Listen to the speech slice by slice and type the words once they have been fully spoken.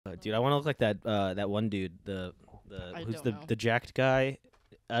dude, I want to look like that one dude, who's the jacked guy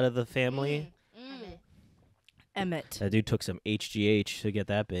out of the family. Emmett. That dude took some HGH to get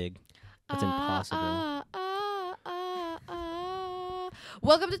that big. That's impossible.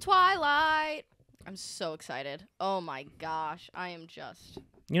 Welcome to Twilight. I'm so excited. Oh my gosh, I am just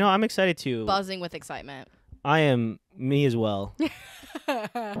I'm excited too. buzzing with excitement. I am me as well.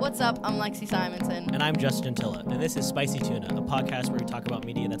 What's up? I'm Lexi Simonson. And I'm Justin Tilla. And this is Spicy Tuna, a podcast where we talk about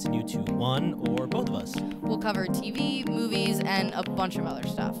media that's new to one or both of us. We'll cover TV, movies, and a bunch of other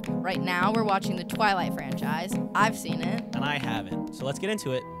stuff. Right now, we're watching the Twilight franchise. I've seen it. And I haven't. So let's get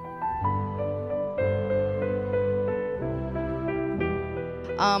into it.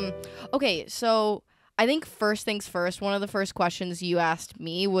 Okay, so I think first things first, one of the first questions you asked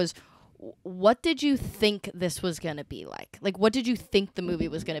me was, what did you think this was going to be like? Like, what did you think the movie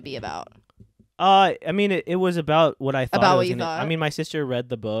was going to be about? I mean, it was about what I thought. About what you thought? I mean, my sister read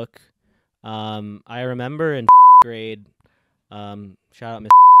the book. I remember in grade, shout out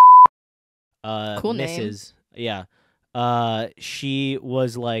Miss cool Mrs. Name. Yeah. She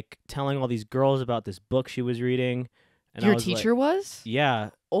was like telling all these girls about this book she was reading. And Your teacher was? Yeah.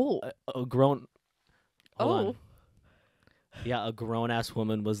 Oh. A grown... Hold on. Oh. Yeah, a grown-ass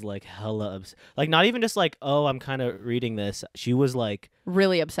woman was, like, hella obsessed. Like, not even just, like, oh, I'm kind of reading this. She was, like...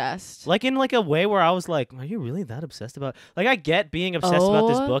 Really obsessed. Like, in, like, a way where I was like, are you really that obsessed about... Like, I get being obsessed about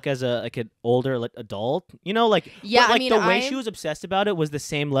this book as an older like, adult. You know, like... Yeah, but, like, I mean, the way she was obsessed about it was the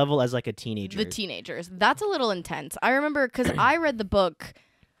same level as, like, a teenager. The teenagers. That's a little intense. I remember, because I read the book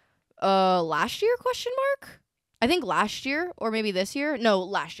last year, question mark? I think last year, or maybe this year. No,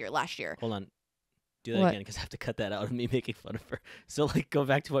 last year. Hold on. Do that again, because I have to cut that out of me making fun of her. So, like, go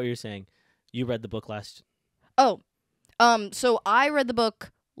back to what you were saying. You read the book last... Oh. So I read the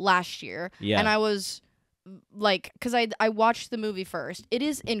book last year. Yeah. And I was, like... Because I watched the movie first. It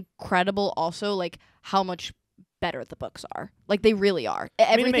is incredible also, like, how much better the books are. Like, they really are.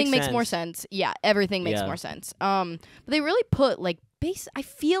 Everything makes more sense. Yeah, everything makes more sense. But they really put, like, I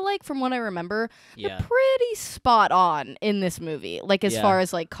feel like from what I remember, they're pretty spot on in this movie. Like as far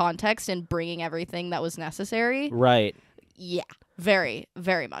as like context and bringing everything that was necessary. Right. Yeah. Very,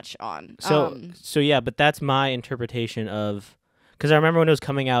 very much on. So yeah, but that's my interpretation of, because I remember when it was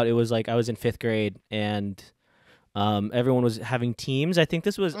coming out, it was like I was in 5th grade and everyone was having teams. I think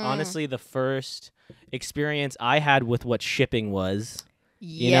this was honestly the first experience I had with what shipping was.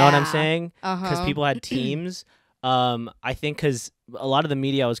 You know what I'm saying? Because people had teams. I think because a lot of the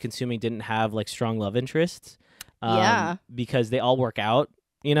media I was consuming didn't have like strong love interests. Because they all work out,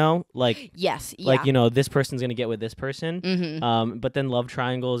 you know, like like this person's gonna get with this person. But then love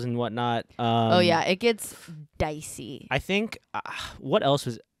triangles and whatnot. It gets dicey. I think what else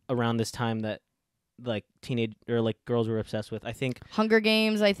was around this time that like teenage or like girls were obsessed with? I think Hunger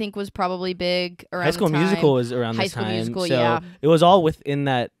Games. I think was probably big around. High School Musical was around this time. High School Musical, so it was all within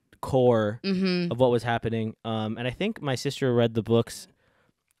that core of what was happening, and I think my sister read the books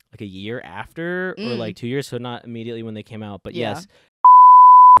like a year after or like 2 years, so not immediately when they came out, but yes,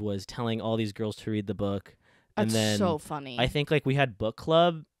 was telling all these girls to read the book. And then so funny. I think like we had book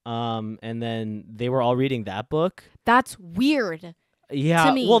club, and then they were all reading that book. That's weird. Yeah,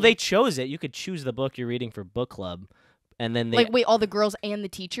 to me. Well, they chose it. You could choose the book you're reading for book club. And then they wait, all the girls and the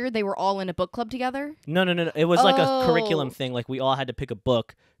teacher, they were all in a book club together? No. It was like a curriculum thing. Like we all had to pick a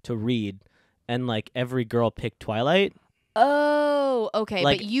book to read, and like every girl picked Twilight. Oh, okay.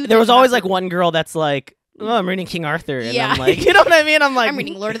 Like, but there was always like one girl that's like, oh, I'm reading King Arthur, and I'm like, you know what I mean? I'm like, I'm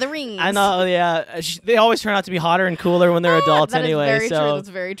reading Lord of the Rings. I know, yeah. They always turn out to be hotter and cooler when they're adults, anyway. That is very true. That's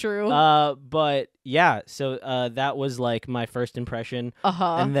very true. But yeah, so that was like my first impression.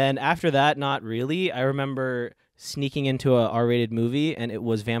 And then after that, not really. I remember sneaking into a R-rated movie, and it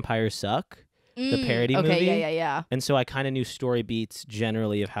was Vampires Suck, the parody movie. Okay, yeah. And so I kind of knew story beats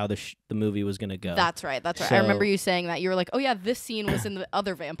generally of how the movie was gonna go. That's right. So, I remember you saying that. You were like, oh yeah, this scene was in the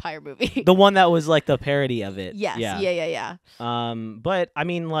other vampire movie. The one that was like the parody of it. Yes. Yeah. But I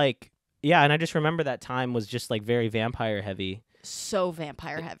mean, like, yeah, and I just remember that time was just like very vampire heavy. So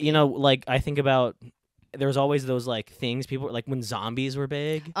vampire heavy. You know, like I think about. There was always those like things people like when zombies were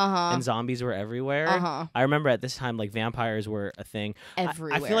big and zombies were everywhere. I remember at this time like vampires were a thing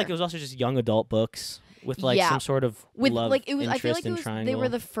everywhere. I feel like it was also just young adult books with like some sort of love like it was. I feel like they were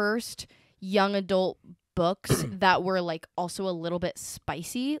the first young adult books that were like also a little bit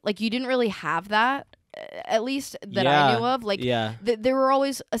spicy. Like you didn't really have that at least that I knew of. Like, yeah. There were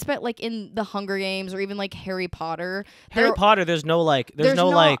always, like in the Hunger Games or even like Harry Potter. Harry Potter, there's no like, there's no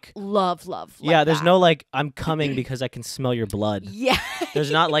like love. Yeah, there's no like, I'm coming because I can smell your blood. Yeah,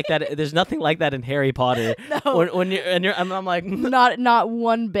 there's not like that. There's nothing like that in Harry Potter. No, I'm like, not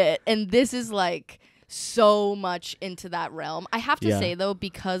one bit. And this is like so much into that realm. I have to say though,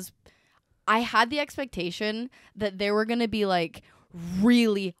 because I had the expectation that there were gonna be like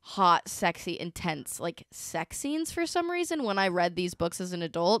really hot, sexy, intense like sex scenes for some reason when I read these books as an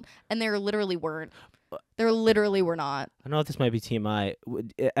adult, and there literally weren't. There literally were not. I don't know if this might be TMI.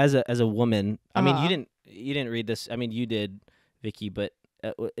 As a woman, I mean, you didn't read this. I mean, you did, Vicky, but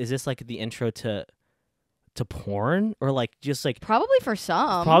is this like the intro to porn, or like just like probably for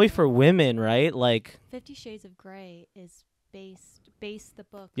some, probably for women, right? Like 50 Shades of Grey is based the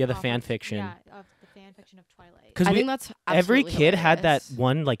book. Yeah, the fan fiction. Yeah, of the fan fiction of Twilight. Because I think that's every kid hilarious. had that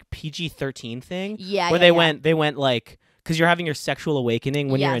one like PG-13 thing. Yeah, where they went like, because you're having your sexual awakening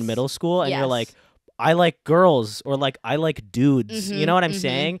when you're in middle school, and you're like, I like girls, or like I like dudes. You know what I'm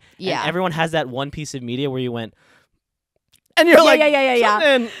saying? Yeah. And everyone has that one piece of media where you went, and you're like,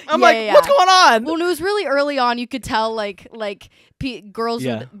 yeah. I'm like, what's going on? Well, it was really early on. You could tell like girls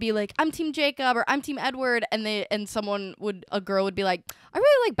would be like, I'm Team Jacob or I'm Team Edward, and a girl would be like, I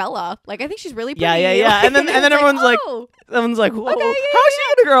really like Bella. Like, I think she's really pretty. Yeah. And then everyone's like, whoa, how's she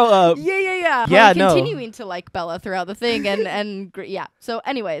gonna grow up? Yeah. Yeah, continuing to like Bella throughout the thing, and yeah. So,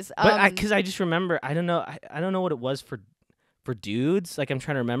 anyways, but because I just remember, I don't know what it was for dudes. Like, I'm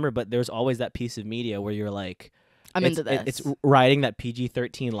trying to remember, but there's always that piece of media where you're like, I'm into this. It's riding that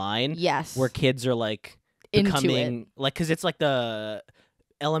PG-13 line. Yes. Where kids are like becoming like, because it's like the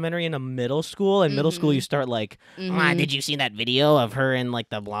elementary and a middle school, and middle school you start like, did you see that video of her in like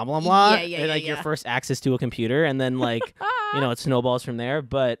the blah blah blah? Yeah. Like your first access to a computer, and then like it snowballs from there.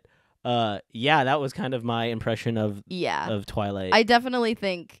 But that was kind of my impression of Twilight. I definitely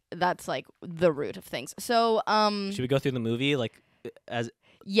think that's like the root of things. So should we go through the movie like as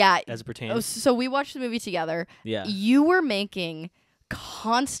it pertains? So we watched the movie together. Yeah. You were making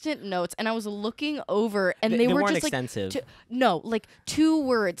constant notes, and I was looking over, and they were weren't just extensive. Like 2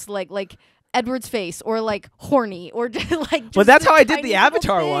 words, like Edward's face, or like horny, or like. Well, that's how I did the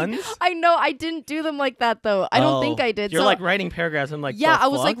Avatar ones. I know, I didn't do them like that though. I don't think I did. You're like writing paragraphs. I'm like, I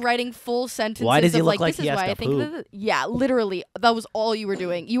was like writing full sentences. Why does he look like like this he is has why to I think poop? Yeah, literally, that was all you were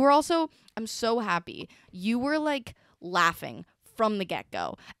doing. You were also, I'm so happy. You were like laughing from the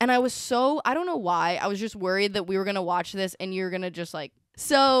get-go, and I don't know why, I was just worried that we were gonna watch this and you're gonna just like,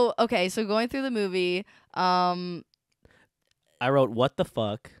 so going through the movie, I wrote, what the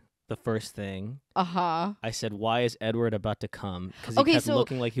fuck, the first thing. I said, why is Edward about to come? Because he kept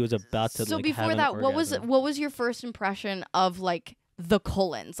looking like he was about to. So like, before have that, an what orgasm. was your first impression of like the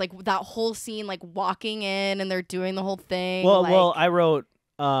Cullens, like that whole scene, like walking in and they're doing the whole thing? Well, I wrote,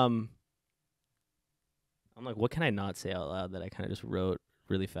 I'm like, what can I not say out loud that I kind of just wrote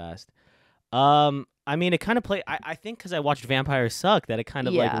really fast? I mean, it kind of played. I think because I watched Vampires Suck, that it kind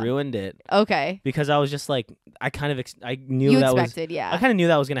of like ruined it. Okay. Because I was just like, I kind of I knew you that expected, was. yeah. I kind of knew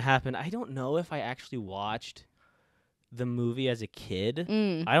that was gonna happen. I don't know if I actually watched the movie as a kid.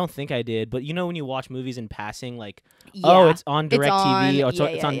 I don't think I did. But you know, when you watch movies in passing, like, oh, it's on DirecTV, or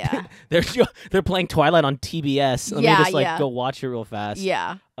it's on. They're playing Twilight on TBS. Let me just like go watch it real fast.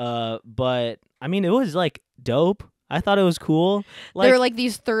 Yeah. But I mean, it was like dope. I thought it was cool. Like, there were like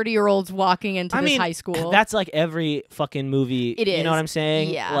these 30-year-olds walking into this high school. That's like every fucking movie. It is. You know what I'm saying?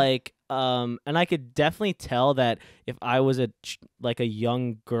 Yeah. Like, and I could definitely tell that if I was a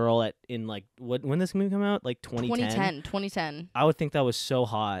young girl in like when this movie come out, like 2010, I would think that was so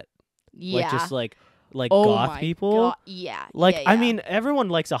hot. Yeah. Like just like goth people. God. Yeah. Like yeah. I mean, everyone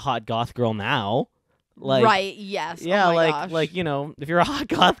likes a hot goth girl now. Like, right. Yes. Yeah. Oh my gosh. Like, you know, if you're a hot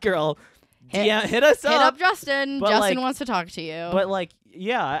goth girl. Yeah, hit us up. Hit up Justin. But Justin wants to talk to you. But like,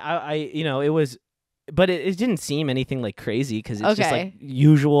 yeah, I you know, it was, but it didn't seem anything like crazy because it's just like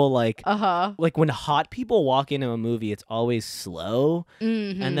usual, like, like when hot people walk into a movie, it's always slow,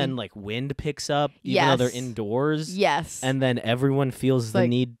 and then like wind picks up, even though they're indoors. Yes, and then everyone feels the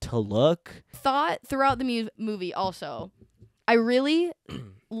need to look. Thought throughout the movie also, I really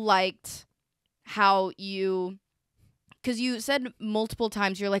liked how you. Because you said multiple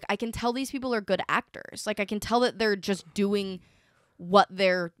times, you're like, I can tell these people are good actors. Like, I can tell that they're just doing what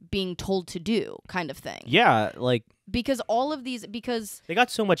they're being told to do, kind of thing. Yeah, like... Because all of these... Because... They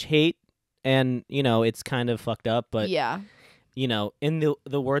got so much hate, and, you know, it's kind of fucked up, but... Yeah. You know, in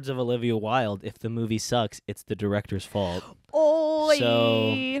the words of Olivia Wilde, if the movie sucks, it's the director's fault. Oh,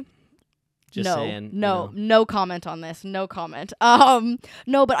 so... Just saying. No comment on this. No comment.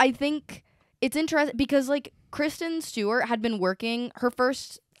 No, but I think... it's interesting because like Kristen Stewart had been working. Her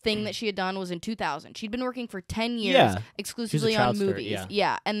first thing that she had done was in 2000. She'd been working for 10 years exclusively on movies.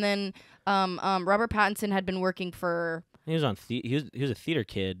 Yeah. And then Robert Pattinson had been working for. He was on. He was a theater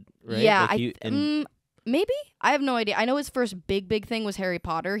kid, right? Yeah, like maybe I have no idea. I know his first big thing was Harry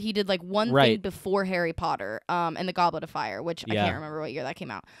Potter. He did like one thing before Harry Potter, and the Goblet of Fire, which I can't remember what year that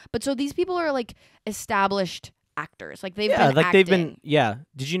came out. But so these people are like established actors. Like they've been acting. They've been. Yeah.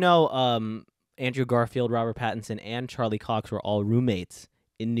 Did you know Andrew Garfield, Robert Pattinson, and Charlie Cox were all roommates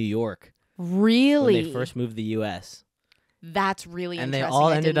in New York? Really? When they first moved to the U.S. That's really and interesting. they all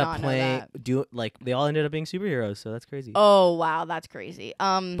ended up playing. They all ended up being superheroes. So that's crazy. Oh wow, that's crazy.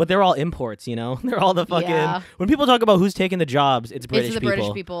 But they're all imports. You know, they're all the fucking. When people talk about who's taking the jobs, it's British people.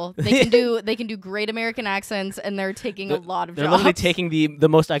 British people. They can do great American accents, and they're taking a lot of jobs. They're literally taking the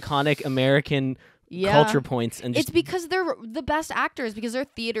most iconic American. Culture points and it's because they're the best actors because they're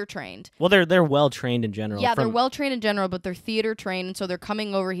theater trained. Well, they're well trained in general. Yeah, they're well trained in general, but they're theater trained, and so they're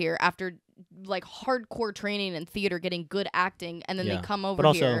coming over here after like hardcore training in theater, getting good acting, and then they come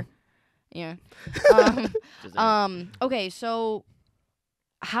over here. Yeah. Okay, so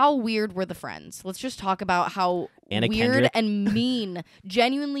how weird were the friends? Let's just talk about how Anna weird Kendrick. And mean,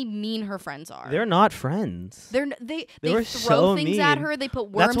 genuinely mean her friends are. They're not friends. They were throw so things mean. at her. They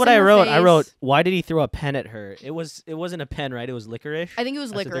put worms. That's what in I her wrote. face. I wrote, why did he throw a pen at her? It wasn't a pen, right? It was licorice. I think it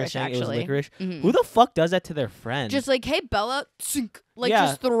was licorice. Actually, it was licorice. Mm-hmm. Who the fuck does that to their friend? Just like, hey Bella,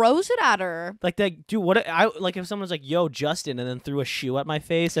 just throws it at her. Like that, dude. What if someone was like, "Yo, Justin," and then threw a shoe at my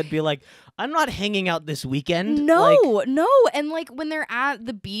face, I'd be like, "I'm not hanging out this weekend." No, and like when they're at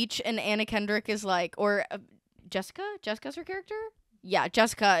the beach and Anna Kendrick is like, or Jessica's her character. Yeah,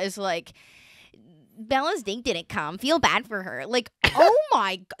 Jessica is like, Bella's date didn't come. Feel bad for her. Like, oh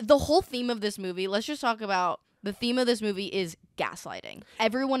my, the whole theme of this movie. Let's just talk about. The theme of this movie is gaslighting.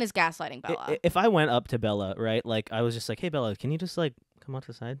 Everyone is gaslighting Bella. If I went up to Bella, right, like I was just like, "Hey Bella, can you just like come out to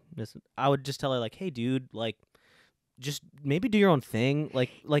the side?" I would just tell her like, "Hey dude, like just maybe do your own thing."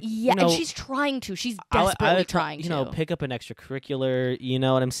 Like yeah, and she's trying to. She's desperately trying to. You know, pick up an extracurricular, you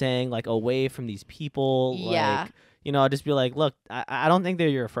know what I'm saying? Like away from these people. Yeah. Like, you know, I'll just be like, "Look, I don't think they're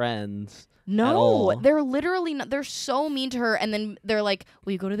your friends." No, they're literally not. They're so mean to her, and then they're like,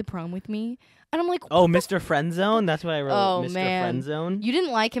 "Will you go to the prom with me?" And I'm like, "Oh, Mr. Friendzone." That's what I wrote. Oh, Mr. man. Friendzone. You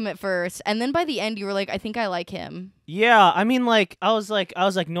didn't like him at first, and then by the end, you were like, "I think I like him." Yeah, I mean, like I was like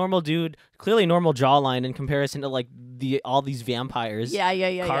normal dude, clearly normal jawline in comparison to like all these vampires.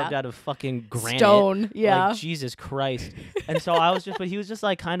 Yeah. Carved out of fucking granite. Stone. Yeah. Like, Jesus Christ. And so but he was just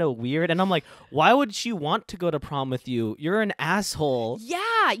like kind of weird, and I'm like, why would she want to go to prom with you? You're an asshole.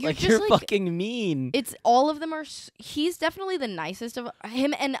 Yeah, you're fucking mean. It's all of them are. He's definitely the nicest of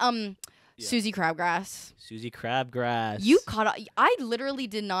him, and Susie Crabgrass. Susie Crabgrass. You caught up. I literally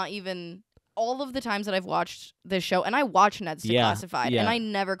did not even. All of the times that I've watched this show, and I watch Ned's Declassified, and I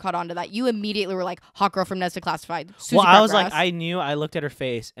never caught on to that. You immediately were like, hot girl from Ned's Declassified. Susie Crabgrass. I was like, I looked at her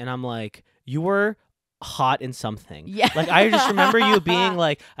face, and I'm like, you were hot in something. Yeah. Like, I just remember you being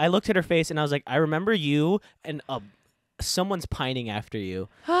like, I looked at her face, and I was like, I remember you, and someone's pining after you.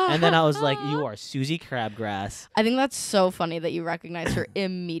 And then I was like, you are Susie Crabgrass. I think that's so funny that you recognized her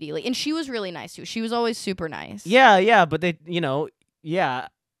immediately. And she was really nice, too. She was always super nice. Yeah, but they,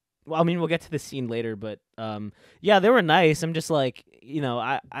 well, I mean, we'll get to the scene later, but they were nice. I'm just like,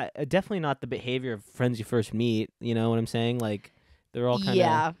 I definitely not the behavior of friends you first meet. You know what I'm saying? Like, they're all kind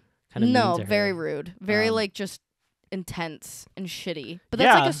of mean to her. Very rude, very like just intense and shitty. But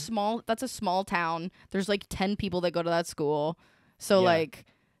that's that's a small town. There's like 10 people that go to that school, so like.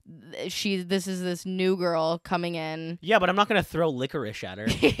 This is this new girl coming in. Yeah, but I'm not gonna throw licorice at her.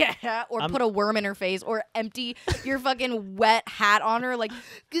 Yeah, or put a worm in her face, or empty your fucking wet hat on her, like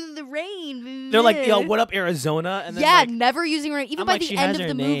the rain. They're like, "Yo, what up, Arizona?" And then never using rain. Even by the end of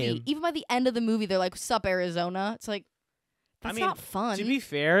the movie. Even by the end of the movie, they're like, "Sup, Arizona?" It's like, that's not fun. To be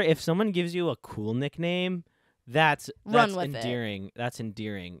fair, if someone gives you a cool nickname, that's endearing. It. That's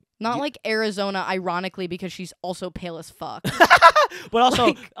endearing. Not like Arizona, ironically, because she's also pale as fuck. But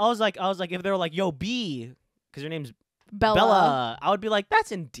also, I was like, if they were like, "Yo, B," because your name's Bella, I would be like,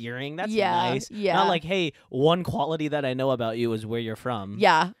 "That's endearing. That's nice." Yeah. Not like, "Hey, one quality that I know about you is where you're from."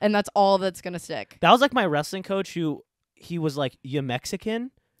 Yeah, and that's all that's gonna stick. That was like my wrestling coach, he was like, "You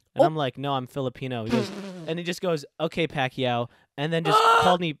Mexican?" And I'm like, "No, I'm Filipino." He goes, and he just goes, "Okay, Pacquiao," and then just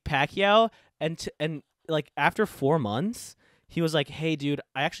called me Pacquiao, and like after 4 months. He was like, "Hey, dude,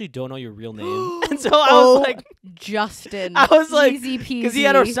 I actually don't know your real name." And so I was like, Justin. I was like, easy peasy. because he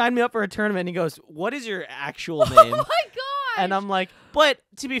had to sign me up for a tournament. And he goes, "What is your actual name?" Oh my And I'm like, but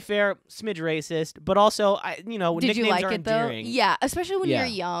to be fair, smidge racist, but also Did nicknames you like are it though? endearing. Yeah, especially when Yeah.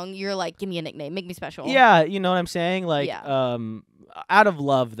 you're young, you're like, give me a nickname, make me special. Yeah, you know what I'm saying? Like, Yeah. out of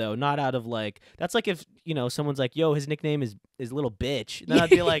love though, not out of like. That's like if someone's like, "Yo, his nickname is little bitch," then I'd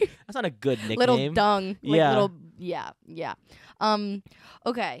be like, "That's not a good nickname." Little dung. Like Yeah. little. Yeah.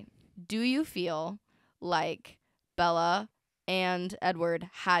 Okay. Do you feel like Bella and Edward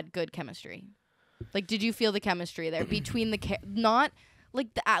had good chemistry? Like, did you feel the chemistry there between not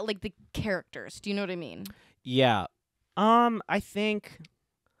like the characters? Do you know what I mean? Yeah. I think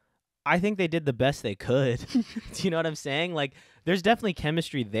they did the best they could. Do you know what I'm saying? Like, there's definitely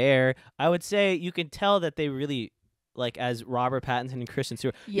chemistry there. I would say you can tell that they really, like, as Robert Pattinson and Kristen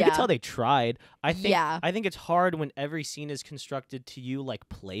Stewart, you can tell they tried. I think it's hard when every scene is constructed to you like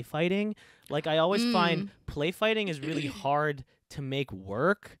play fighting. Like, I always find play fighting is really hard to make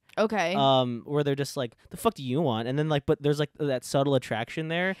work. Okay. Where they're just like, the fuck do you want? And then like, but there's like that subtle attraction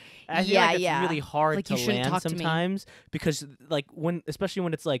there. I feel like it's really hard like, to land sometimes because like especially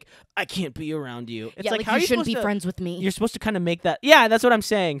when it's like, I can't be around you. It's like, how you you shouldn't be friends with me. You're supposed to kind of make that. Yeah, that's what I'm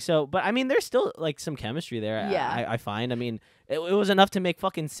saying. So, but I mean, there's still like some chemistry there. Yeah. I find. I mean, it was enough to make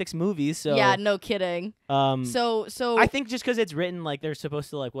fucking 6 movies. So yeah, no kidding. So I think just because it's written like they're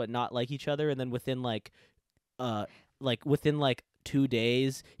supposed to like not like each other, and then within within 2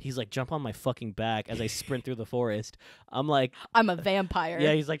 days, he's like, jump on my fucking back as I sprint through the forest. I'm like, I'm a vampire.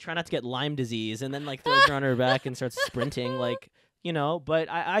 Yeah, he's like, try not to get Lyme disease, and then like throws her on her back and starts sprinting, like,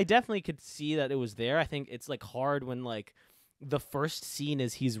 but I definitely could see that it was there. I think it's like hard when like the first scene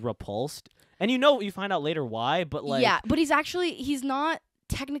is he's repulsed, and you find out later why, but like, yeah, but he's not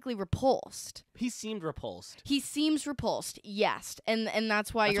technically repulsed. He seemed repulsed. He seems repulsed, yes. And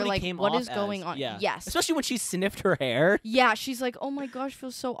that's why you're like, what is going on? Yeah. Yes. Especially when she sniffed her hair. Yeah, she's like, oh my gosh,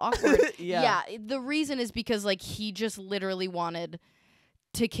 feels so awkward. Yeah. The reason is because like he just literally wanted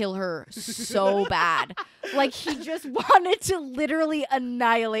to kill her so bad. Like he just wanted to literally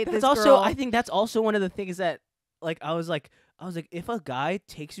annihilate this girl. I think that's also one of the things that like I was like, if a guy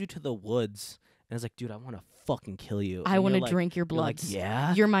takes you to the woods and is like, dude, I want to fucking kill you. I want to drink your blood. Like,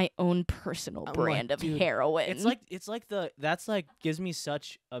 yeah. You're my own personal brand of heroin. It's like that's like gives me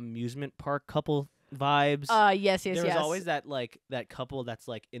such amusement park couple vibes. Yes. There's always that couple that's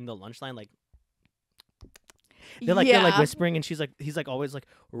like in the lunch line, like they're like whispering, and he's like always like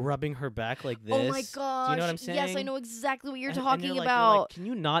rubbing her back like this. Oh my gosh. Do you know what I'm saying? Yes, I know exactly what you're talking and about. You're like, can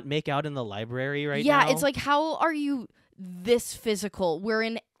you not make out in the library now? Yeah, it's like, how are you this physical? We're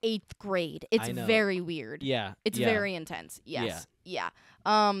in 8th grade. It's very weird. Yeah. It's very intense. Yes. Yeah.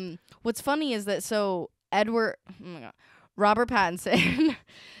 What's funny is that Robert Pattinson,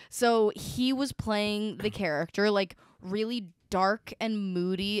 so he was playing the character like really dark and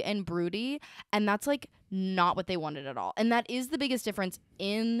moody and broody, and that's like not what they wanted at all. And that is the biggest difference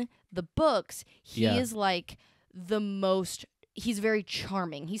in the books. He is like he's very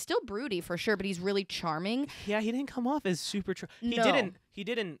charming. He's still broody for sure, but he's really charming. Yeah, he didn't come off as super He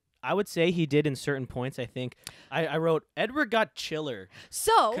didn't I would say he did in certain points. I think I wrote Edward got chiller.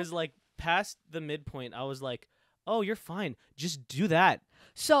 So because like past the midpoint, I was like, oh, you're fine. Just do that.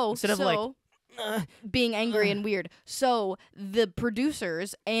 So instead of like being angry and weird. So the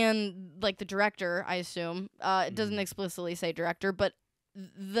producers and like the director, I assume, it doesn't explicitly say director, but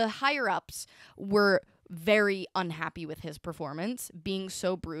the higher ups were very unhappy with his performance being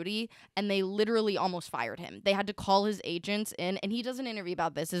so broody, and they literally almost fired him. They had to call his agents in, and he does an interview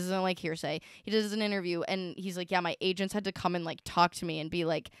about this. This isn't like hearsay. He does an interview, and he's like, yeah, my agents had to come and like talk to me and be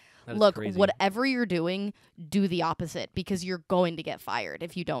like, look, whatever you're doing, do the opposite, because you're going to get fired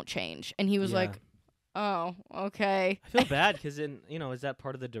if you don't change. And he was like, oh, okay. I feel bad because is that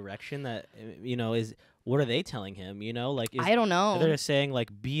part of the direction that is, what are they telling him? Like, I don't know. They're just saying like,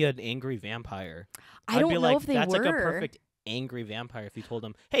 be an angry vampire. I don't know if they that's were. Like a perfect angry vampire if you told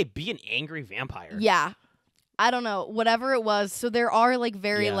him, hey, be an angry vampire. Yeah. I don't know. Whatever it was. So there are like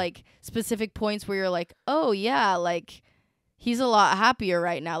very like specific points where you're like, oh yeah, like he's a lot happier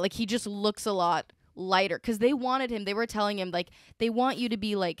right now. Like he just looks a lot lighter because they wanted him. They were telling him like they want you to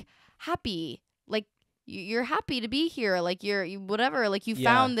be like happy, like you're happy to be here, like you're whatever, like you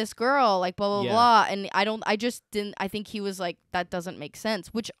found this girl, like blah blah blah. And I think he was like, that doesn't make sense.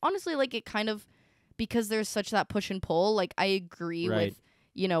 Which honestly, like it kind of, because there's such that push and pull. Like I agree with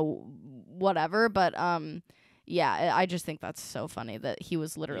whatever, but I just think that's so funny that he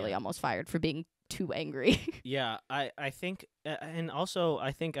was literally almost fired for being too angry. Yeah, I think, and also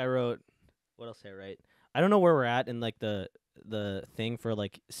I think I wrote, what else did I write? I don't know where we're at in like the thing for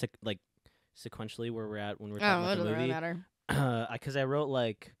like sequentially where we're at when we're talking about the movie. Really matter. Because I wrote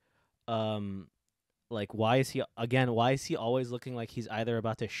like like, why is he always looking like he's either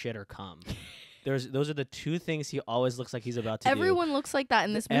about to shit or cum? Those are the two things he always looks like he's about to do. Everyone looks like that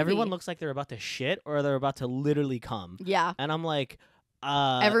in this movie. Everyone looks like they're about to shit or they're about to literally cum. Yeah. And I'm like,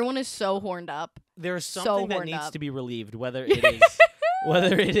 everyone is so horned up. There's something that needs to be relieved, whether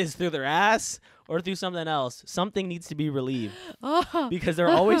it is through their ass or through something else. Something needs to be relieved because they're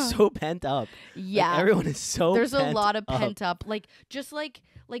always so pent up. Yeah. Like, everyone is so There's pent a lot of up. pent up. Like, just like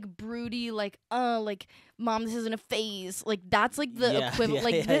broody, like mom, this isn't a phase. Like, that's like the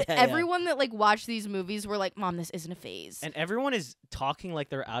equivalent. Everyone that like watched these movies were like, Mom, this isn't a phase. And everyone is talking like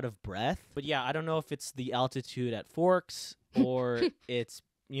they're out of breath. But yeah, I don't know if it's the altitude at Forks or it's,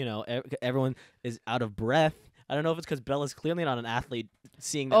 everyone is out of breath. I don't know if it's because Bella's clearly not an athlete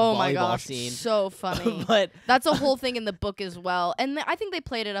seeing that volleyball my gosh, scene. so funny. But that's a whole thing in the book as well. And I think they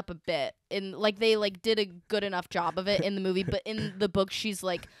played it up a bit. They did a good enough job of it in the movie. But in the book, she's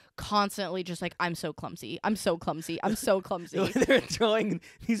like constantly just like, I'm so clumsy. I'm so clumsy. I'm so clumsy. They're throwing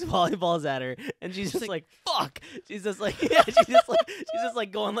these volleyballs at her, and she's just like, fuck. She's just like, she's just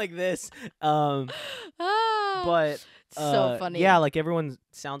like going like this. But so funny. Yeah, like everyone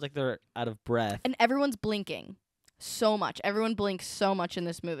sounds like they're out of breath. And everyone's blinking so much. Everyone blinks so much in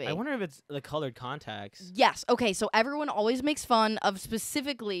this movie. I wonder if it's the colored contacts. Yes. Okay, so everyone always makes fun of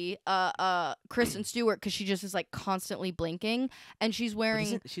specifically Kristen Stewart because she just is like constantly blinking, and she's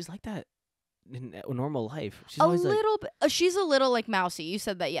wearing. She's like that in normal life. She's a always little bit. She's a little like mousy. You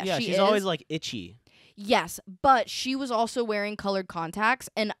said that. Yes, yeah, she's always like itchy. Yes, but she was also wearing colored contacts,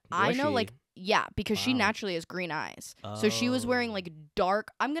 and I know like. Yeah, because she naturally has green eyes. So she was wearing like dark,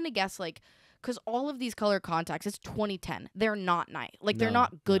 I'm going to guess like, because all of these color contacts, it's 2010. They're not nice. Like, they're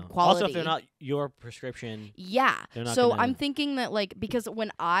not good quality. Also, if they're not your prescription. Yeah. So I'm thinking that like, because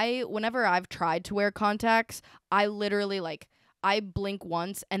whenever I've tried to wear contacts, I literally like, I blink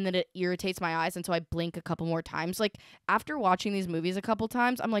once and then it irritates my eyes. And so I blink a couple more times. Like, after watching these movies a couple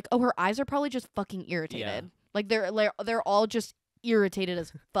times, I'm like, oh, her eyes are probably just fucking irritated. Yeah. Like, they're all just irritated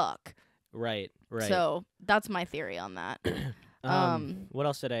as fuck. Right. So that's my theory on that. What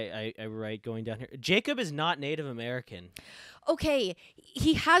else did I write going down here? Jacob is not Native American. Okay,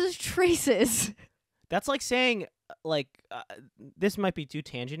 he has traces. That's like saying, this might be too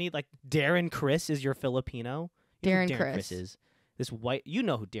tangenty. Like, Darren Criss is your Filipino. Darren Criss is this white. You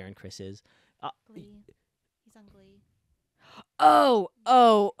know who Darren Criss is. Glee. He's on Glee. Oh.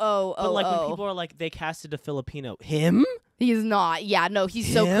 But like when people are like, they casted a Filipino, him. He's not. Yeah, no,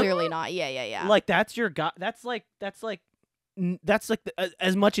 he's so clearly not. Yeah. Like, that's your guy. That's like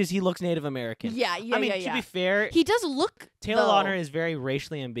as much as he looks Native American. Yeah. I mean, to be fair, he does look. Taylor Lautner is very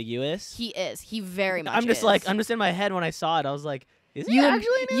racially ambiguous. He is. He very much. I'm just in my head when I saw it. I was like, is he actually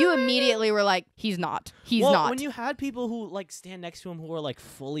Native You American? Immediately were like, he's not. He's not. When you had people who like stand next to him who are like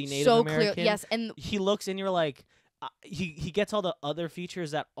fully Native so American, clear. Yes, and he looks and you're like, he gets all the other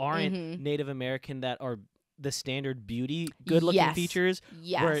features that aren't Native American that are the standard beauty, good-looking features.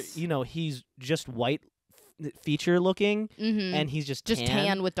 Yes. Where, he's just white feature looking and he's just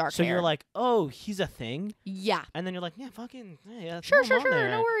tan with dark hair. So you're like, oh, he's a thing? Yeah. And then you're like, yeah, fucking, yeah. Sure.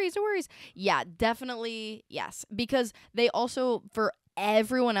 No worries. Yeah, definitely, yes. Because they also, for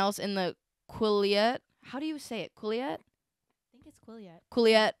everyone else in the Quileute, how do you say it? Quileute?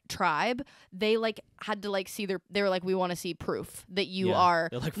 Quileute tribe, they like had to like see they were like, we want to see proof that you are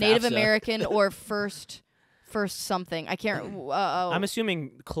like Native FAFSA. American or first something. I can't. I'm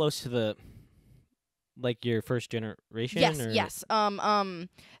assuming close to the like your first generation. Yes.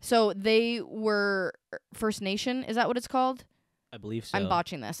 So they were First Nation. Is that what it's called? I believe so. I'm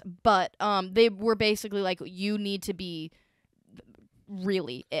botching this, but they were basically like, you need to be.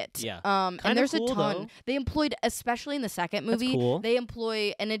 Really it. Yeah. And there's cool, a ton. though. They employed, especially in the second movie, That's cool. they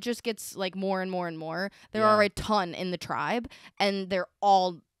employ, and it just gets like more and more and more. There are a ton in the tribe, and they're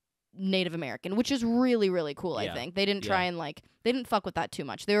all Native American, which is really, really cool, I think. They didn't try and they didn't fuck with that too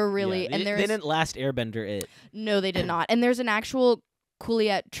much. They were really, they didn't last Airbender it. No, they did not. And there's an actual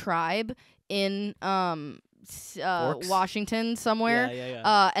Quileute tribe in Washington somewhere.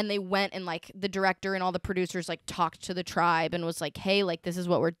 Yeah. And they went and like the director and all the producers like talked to the tribe and was like, hey, like this is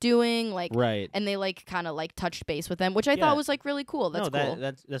what we're doing, like right. And they like kind of like touched base with them, which I thought was like really cool. That's cool.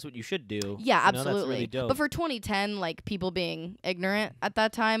 That's what you should do. Yeah, absolutely. That's really dope. But for 2010, like people being ignorant at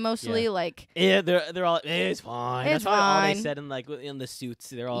that time, mostly like they're all it's fine. It's That's all they fine. said in the suits.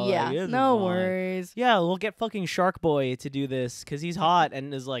 They're all like, it's no fine. worries. Yeah, we'll get fucking Shark Boy to do this because he's hot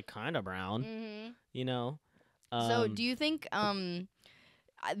and is like kind of brown. So do you think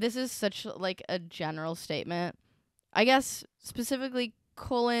this is such like a general statement? I guess specifically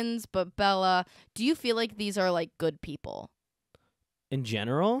Cullens, but Bella, do you feel like these are like good people? In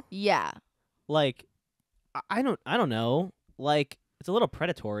general? Yeah. Like I don't know. Like, it's a little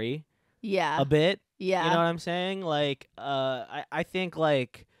predatory. Yeah. A bit. Yeah. You know what I'm saying? Like, I think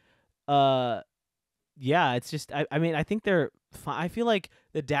like, yeah, it's just I mean I think they're I feel like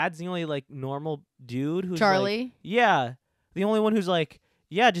the dad's the only like normal dude who's Charlie. like, yeah, the only one who's like,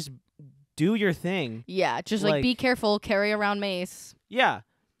 yeah, just do your thing. Yeah, just like be careful, carry around mace. Yeah.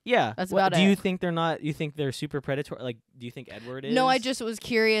 Yeah. That's about it. Do you think they're not? You think they're super predatory? Like, do you think Edward is? No, I just was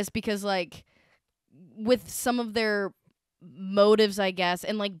curious because like with some of their motives, I guess,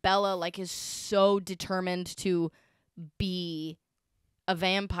 and like Bella like is so determined to be a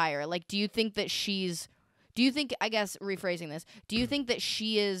vampire. Like, do you think, I guess rephrasing this, do you think that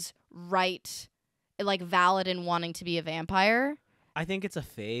she is right, like valid in wanting to be a vampire? I think it's a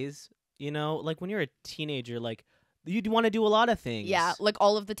phase, you know, like when you're a teenager, like you want to do a lot of things. Yeah, like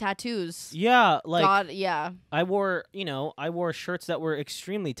all of the tattoos. Yeah, like God, yeah. I wore shirts that were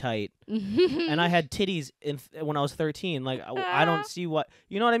extremely tight, and I had titties when I was 13. Like I don't see what,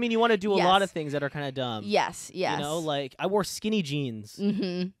 you know what I mean. You want to do a lot of things that are kind of dumb. Yes. You know, like I wore skinny jeans.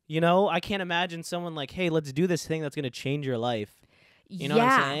 Mm-hmm. You know, I can't imagine someone like, hey, let's do this thing that's gonna change your life. You know what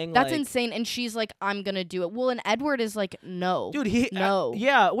I'm saying? That's like, insane. And she's like, I'm gonna do it. Well, and Edward is like, no, dude. No.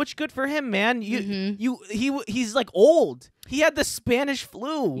 Yeah, which good for him, man. He's like old. He had the Spanish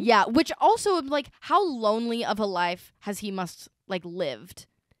flu. Yeah, which also like, how lonely of a life has he must like lived?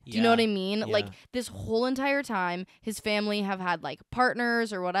 Do you know what I mean? Yeah. Like this whole entire time, his family have had like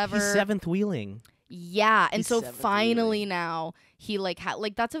partners or whatever. He's seventh wheeling. Yeah, and He's so seventh finally wheeling. now he like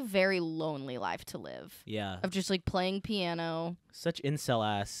that's a very lonely life to live. Yeah. Of just like playing piano. Such incel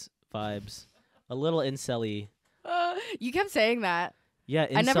ass vibes. A little incel-y. You kept saying that. Yeah,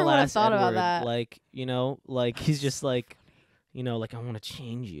 I never would have thought Edward, about that. Like, you know, like he's just like, you know, like I want to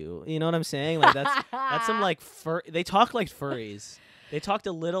change you. You know what I'm saying? Like that's some like they talk like furries. They talked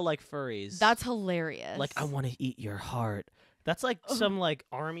a little like furries. That's hilarious. Like, I want to eat your heart. That's like some like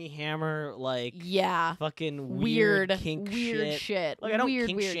Army Hammer, like fucking weird kink shit. Like I don't weird,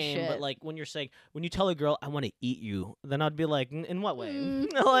 kink shame, shit. but like when you tell a girl I want to eat you, then I'd be like, in what way?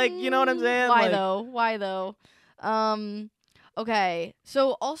 Like, you know what I'm saying? Why though? Okay.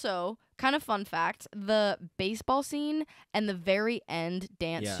 So also, kind of fun fact, the baseball scene and the very end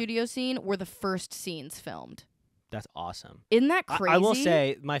dance studio scene were the first scenes filmed. That's awesome. Isn't that crazy? I will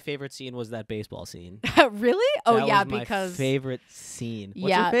say my favorite scene was that baseball scene. Really? Oh that yeah, was because my favorite scene. What's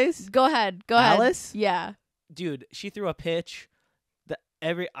yeah. her face? Go ahead. Alice? Yeah. Dude, she threw a pitch that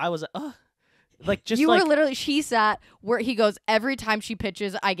I was like just you like were literally, she sat where he goes, every time she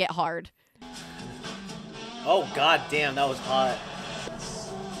pitches, I get hard. Oh god damn, that was hot.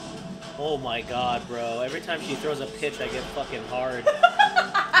 Oh my god, bro. Every time she throws a pitch, I get fucking hard.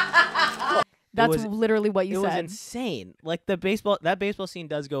 That's literally what you said. It was insane. Like that baseball scene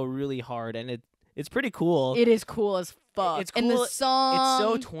does go really hard, and it's pretty cool. It is cool as fuck. It's cool. And the song, it's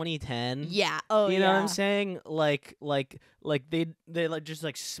so 2010. Yeah. Oh yeah. You know what I'm saying? Like they like just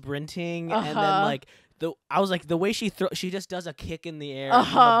like sprinting, and then like I was like the way she just does a kick in the air, and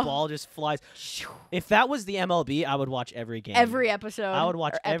the ball just flies. If that was the MLB, I would watch every game. Every episode. I would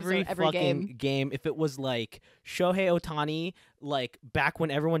watch every fucking game. If it was like Shohei Ohtani, like back when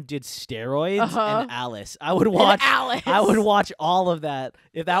everyone did steroids, and Alice, I would watch. Alice. I would watch all of that.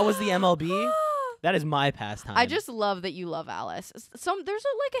 If that was the MLB. That is my pastime. I just love that you love Alice. There's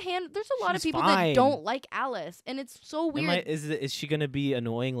a lot of people fine. that don't like Alice, and it's so weird. Is she gonna be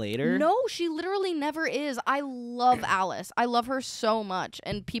annoying later? No, she literally never is. I love Alice. I love her so much,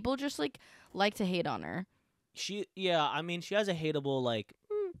 and people just like to hate on her. I mean, she has a hateable like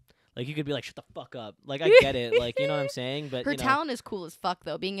you could be like, shut the fuck up. Like I get it, like you know what I'm saying, but her talent is cool as fuck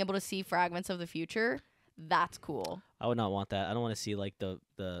though. Being able to see fragments of the future, that's cool. I would not want that. I don't want to see like the.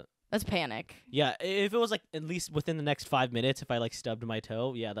 That's panic. Yeah, if it was like at least within the next 5 minutes, if I like stubbed my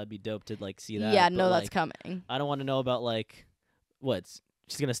toe, yeah, that'd be dope to like see that. Yeah, but, no, like, that's coming. I don't want to know about like she's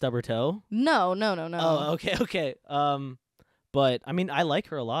gonna stub her toe. No. Oh, okay. But I mean, I like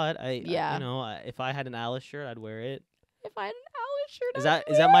her a lot. Yeah. If I had an Alice shirt, I'd wear it. If I had an Alice shirt,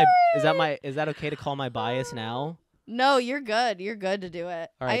 is that okay to call my bias now? No, you're good. You're good to do it.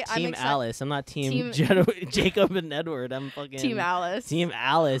 All right, Team Alice. I'm not Team Jacob and Edward. I'm fucking Team Alice. Team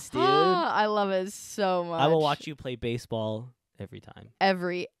Alice, dude. I love it so much. I will watch you play baseball every time.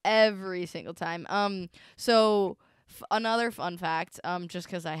 Every single time. So another fun fact. Just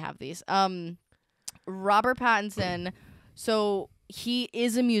because I have these. Robert Pattinson. So he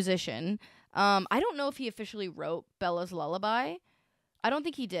is a musician. I don't know if he officially wrote Bella's Lullaby. I don't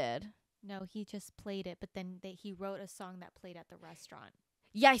think he did. No, he just played it, but then he wrote a song that played at the restaurant.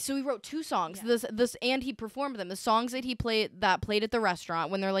 Yeah, so he wrote 2 songs. Yeah. This and he performed them. The songs that he played at the restaurant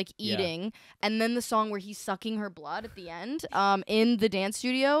when they're like eating, and then the song where he's sucking her blood at the end, in the dance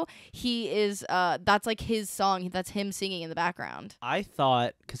studio. He is that's like his song. That's him singing in the background. I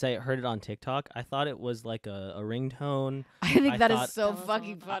thought, because I heard it on TikTok, I thought it was like a ringtone. I think that thought- is so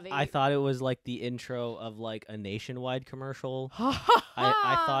fucking funny. I thought it was like the intro of like a Nationwide commercial.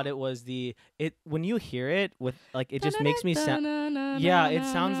 I thought it was when you hear it with like it just makes me sound. Yeah, it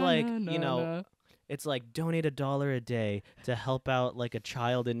sounds like, you know, it's like donate $1 a day to help out like a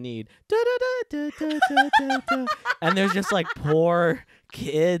child in need. And there's just like poor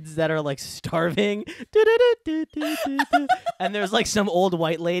kids that are like starving. And there's like some old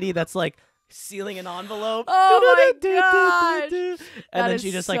white lady that's like sealing an envelope. Oh my gosh. And That then is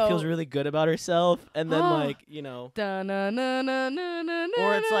she just like feels really good about herself. And then like, you know,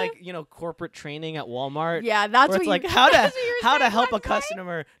 or it's like, you know, corporate training at Walmart. yeah, that's Where what it's like that's how what to you were how to saying help a last night.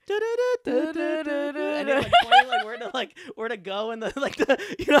 customer. And he's like pointing like where to go and the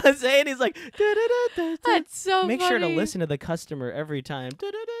you know what I'm saying? He's like That's so make sure to funny. listen to the customer every time.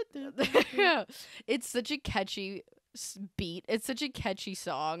 It's such a catchy beat. It's such a catchy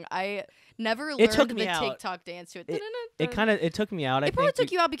song. I never It learned took me the out. TikTok dance to it. It took me out. It probably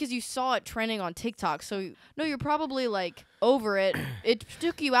took you out because you saw it trending on TikTok. So no, you're probably like over it. It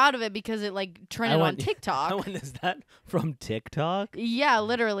took you out of it because it like trended on TikTok. When is that from TikTok? Yeah,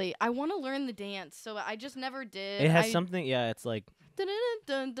 literally. I want to learn the dance, so I just never did. It has something. Yeah, it's like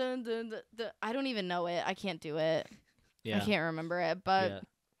I don't even know it. I can't do it. yeah. I can't remember it. But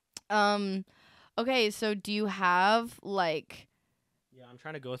yeah. okay, so do you have like Yeah, I'm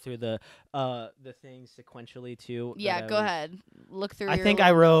trying to go through the things sequentially too. yeah, go ahead. Look through I your think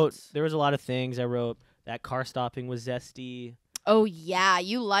little I wrote notes. there was a lot of things. I wrote that car stopping was zesty. Oh yeah,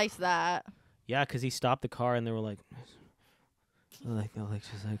 you liked that. Yeah, because he stopped the car and they were like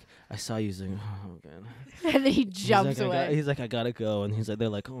she's like, I saw you. He's like, oh god. And then he He's jumps like, away. he's like, I gotta go, and he's like, they're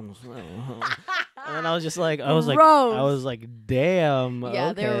like, oh, no. And then I was just like, I was Gross. like, damn.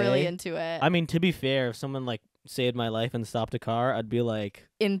 Yeah, they were really okay. into it. I mean, to be fair, if someone like saved my life and stopped a car, I'd be like,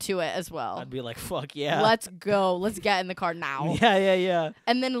 into it as well. I'd be like, fuck yeah. Let's go. Let's get in the car now. Yeah.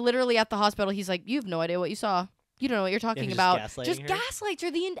 And then literally at the hospital, he's like, you have no idea what you saw. You don't know what you're talking just about. gaslighting Just her? gaslights her.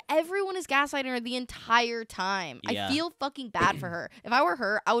 Everyone is gaslighting her the entire time. Yeah. I feel fucking bad for her. If I were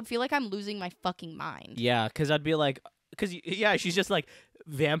her, I would feel like I'm losing my fucking mind. Yeah, because I'd be like, she's just like,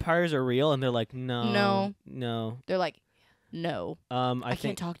 vampires are real, and they're like, no. They're like, no, I can't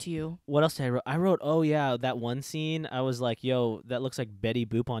think. talk to you. What else did I wrote? I wrote, oh yeah, that one scene. I was like, yo, that looks like Betty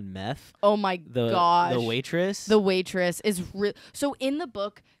Boop on meth. Oh my gosh. The waitress. The waitress is so in the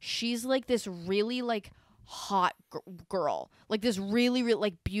book, she's like this really like hot girl, like this really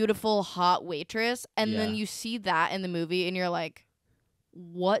like beautiful hot waitress, and then Yeah. you see that in the movie and you're like,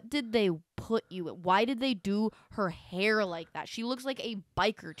 what did they put you in? Why did they do her hair like that? She looks like a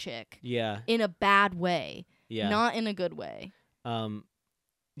biker chick Yeah. in a bad way, Yeah. not in a good way.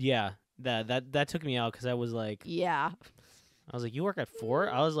 Yeah. That took me out because I was like, Yeah. you work at 4?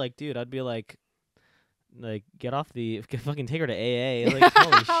 I was like, dude, I'd be like, get off fucking take her to AA. Like,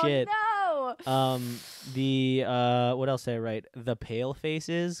 holy shit. Oh, no. What else did I write? The pale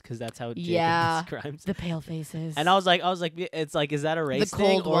faces, because that's how Jacob Yeah. describes. The pale faces. And I was like, it's like, is that a race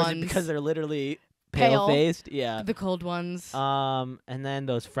cold thing, or is it ones. because they're literally Pale. pale faced? Yeah. the cold ones. And then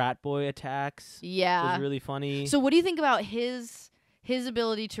those frat boy attacks Yeah. was really funny. So what do you think about his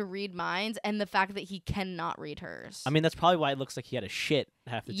ability to read minds and the fact that he cannot read hers? I mean, that's probably why it looks like he had a shit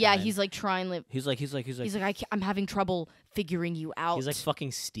half the yeah, time. he's like trying to. He's like, I'm having trouble figuring you out. he's like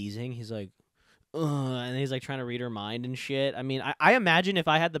fucking steezing. He's like, ugh, and he's like trying to read her mind and shit. I mean, I imagine if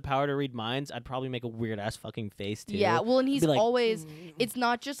I had the power to read minds, I'd probably make a weird ass fucking face too. Yeah, well, and he's Be like, always. It's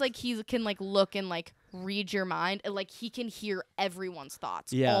not just like he can like look and like read your mind. Like he can hear everyone's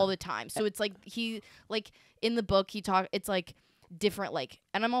thoughts Yeah. all the time. So it's like he like in the book it's like different like.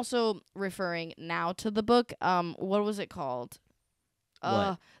 And I'm also referring now to the book. What was it called?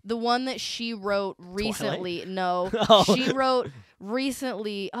 What? The one that she wrote recently. No, Oh. she wrote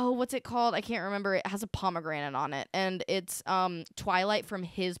recently. Oh, what's it called? I can't remember. It has a pomegranate on it, and it's Twilight from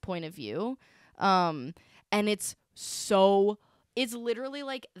his point of view. And it's literally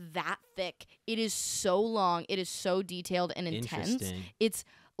like that thick. It is so long. It is so detailed and intense. Interesting. It's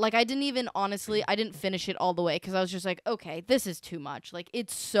like I didn't finish it all the way because I was just like, okay, this is too much. Like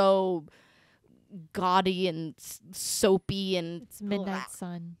it's so gaudy and soapy and It's Midnight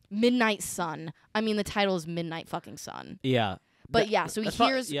Sun. Midnight Sun. I mean, the title is Midnight fucking Sun. Yeah. But yeah, so he that's prob-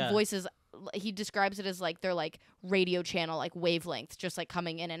 hears yeah. voices. He describes it as like they're like radio channel, like wavelengths, just like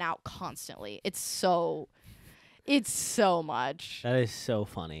coming in and out constantly. It's so. It's so much. That is so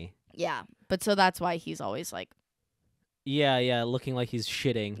funny. Yeah, but so that's why he's always like. Yeah, looking like he's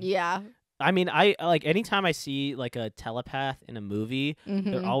shitting. Yeah. I mean, I like anytime I see like a telepath in a movie,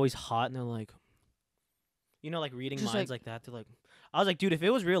 they're always hot and they're like, like reading just minds like that. They're like, I was like, dude, if it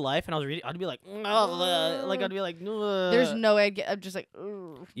was real life and I was reading, I'd be like, like I'd be like, there's no way I'm just like,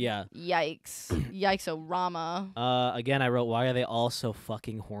 ugh. Yeah. Yikes. Yikes-o-rama. Again, I wrote, why are they all so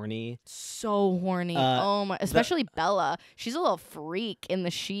fucking horny? So horny. Oh my, especially Bella. She's a little freak in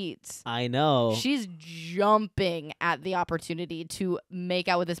the sheets. I know. She's jumping at the opportunity to make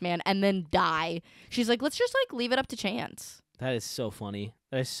out with this man and then die. She's like, let's just like leave it up to chance. That is so funny.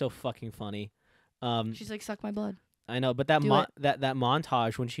 That is so fucking funny. She's like, suck my blood. I know, but that that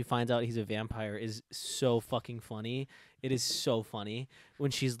montage when she finds out he's a vampire is so fucking funny. It is so funny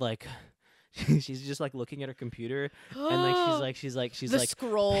when she's like, she's just like looking at her computer and like she's like the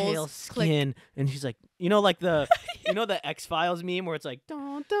scrolls, pale skin, and she's like, like the the X-Files meme where it's like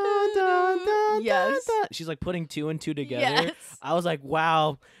dun, dun, dun, dun, yes, dun, dun. She's like putting two and two together. Yes. I was like,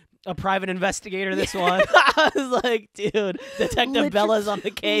 wow. A private investigator, this one. I was like, dude, Detective Bella's on the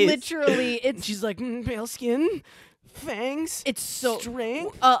case. Literally, it's. She's like, pale skin, fangs. It's so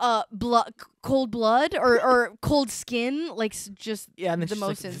strength. Blood, cold blood, or cold skin, like just and the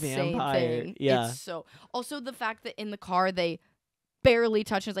most like, insane vampire. thing. Yeah. It's so. Also, the fact that in the car they barely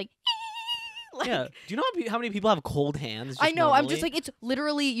touch, and it's like. Like, yeah. Do you know how many people have cold hands? I know. Normally? I'm just like, it's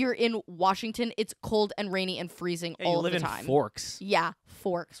literally, you're in Washington. It's cold and rainy and freezing all the time. You live in Forks. Yeah,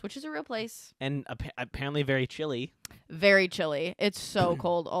 Forks, which is a real place. And apparently very chilly. Very chilly. It's so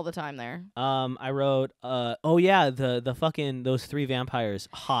cold all the time there. I wrote, the fucking, those three vampires,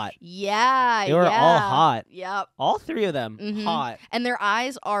 hot. Yeah, They were all hot. Yep. All three of them, hot. And their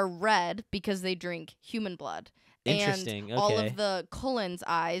eyes are red because they drink human blood. Interesting, And all of the Cullens'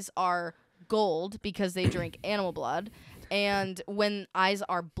 eyes are gold because they drink animal blood, and when eyes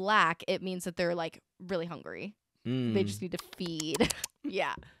are black, it means that they're like really hungry. They just need to feed.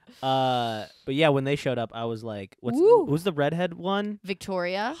 Yeah. But yeah, when they showed up, I was like, who's the redhead one?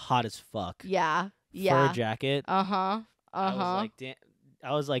 Victoria. Hot as fuck. Yeah. Fur jacket. I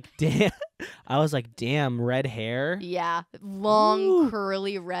was like, damn, red hair. Yeah, long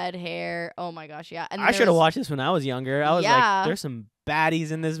curly red hair. Oh my gosh, yeah. And I should have watched this when I was younger. I was like, there's some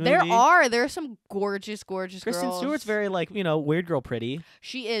baddies in this movie. There are some gorgeous Kristen girls. Stewart's very like, weird girl pretty.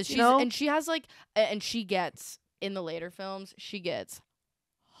 She is. And she has like, and she gets in the later films, she gets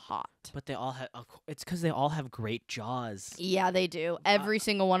hot. But they all have. It's because they all have great jaws. Yeah, they do. Every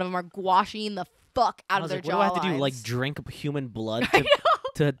single one of them are gouaching the fuck out of their jawlines. What do I have to do? Like drink human blood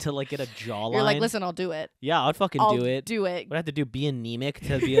to like get a jawline? You're like, listen, I'll do it. Yeah, I'd fucking do it. Do it. What I have to do? Be anemic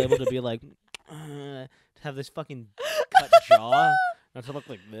to be able to be like, to have this fucking cut jaw, not to look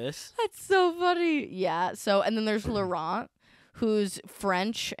like this. That's so funny. Yeah. So, and then there's Laurent, who's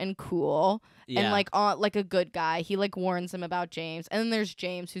French and cool. Yeah. And like a good guy. He like warns them about James. And then there's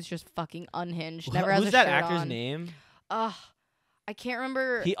James, who's just fucking unhinged. Never has a shirt on. Who's that actor's name? I can't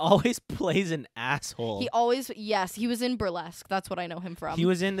remember. He always plays an asshole. He was in Burlesque. That's what I know him from. He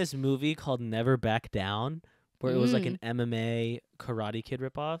was in this movie called Never Back Down, where it was like an MMA Karate Kid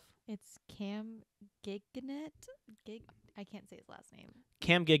ripoff. It's Cam Gignet. I can't say his last name.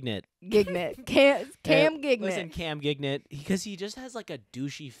 Cam Gignet. Cam Gignet. Listen, Cam Gignet, because he just has like a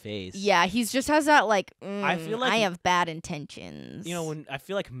douchey face. Yeah, he just has that like. I feel like I have bad intentions. When I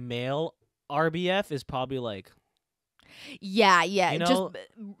feel like male RBF is probably like. Yeah. Just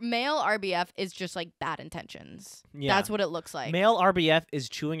male RBF is just like bad intentions. Yeah. That's what it looks like. Male RBF is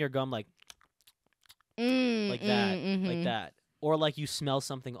chewing your gum like that. Or like you smell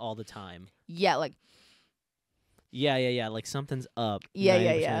something all the time. Yeah, like. Yeah. Like something's up. Yeah.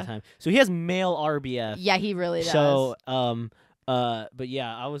 Of the time. So he has male RBF. Yeah, he really does. So, but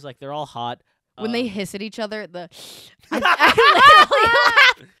yeah, I was like, they're all hot. When they hiss at each other, I literally laugh.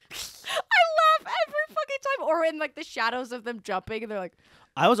 I laugh every fucking time. Or in like the shadows of them jumping, and they're like.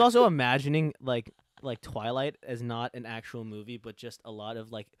 I was also imagining like Twilight as not an actual movie, but just a lot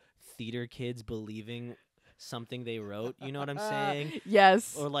of like theater kids believing something they wrote. You know what I'm saying?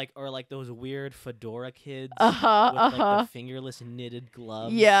 Yes. Or like those weird fedora kids with like the fingerless knitted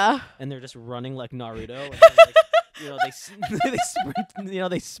gloves. Yeah. And they're just running like Naruto. And then, like,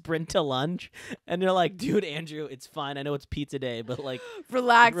 they sprint to lunch, and they're like, "Dude, Andrew, it's fine. I know it's pizza day, but like,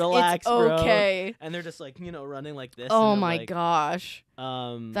 relax, it's bro." okay." And they're just like, running like this. Oh my gosh,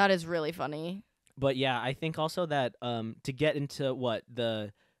 that is really funny. But yeah, I think also that to get into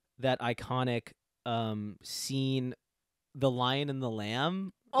that iconic scene, The Lion and the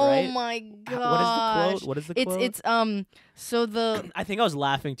Lamb. Oh right? my gosh. What is the quote? What is the quote? It's so the I think I was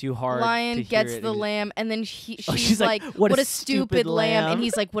laughing too hard. lion to gets hear the it. lamb, and then she's she's like, what a stupid lamb. lamb. And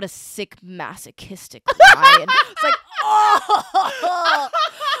he's like, what a sick masochistic lion. It's like,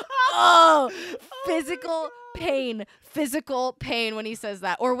 oh, physical pain when he says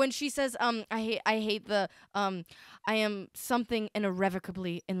that, or when she says, I hate the I am something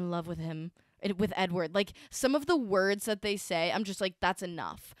irrevocably in love with him. With Edward, like some of the words that they say, I'm just like, that's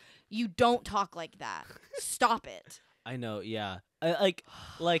enough. You don't talk like that. Stop it. I know, yeah. Like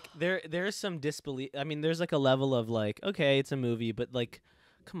there's some disbelief. I mean, there's like a level of like, okay, it's a movie, but like,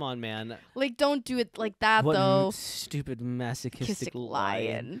 come on, man. Like, don't do it like that, What though. Stupid masochistic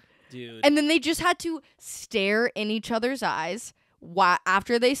lion. Dude. And then they just had to stare in each other's eyes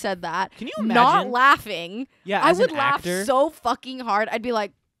after they said that. Can you imagine? Not laughing. Yeah, I as would an laugh actor, so fucking hard. I'd be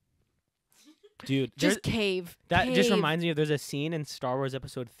like, dude, just cave. That just reminds me of there's a scene in Star Wars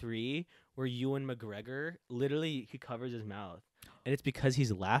Episode 3 where Ewan McGregor literally he covers his mouth, and it's because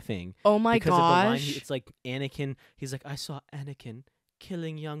he's laughing. Oh my because of the line, gosh. it's like Anakin. He's like, I saw Anakin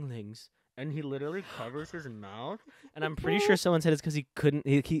killing younglings, and he literally covers his mouth. And I'm pretty sure someone said it's because he couldn't.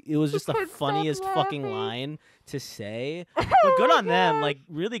 It was just the funniest fucking line to say. But good on them. Like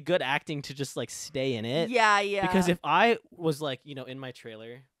really good acting to just like stay in it. Yeah. Because if I was like in my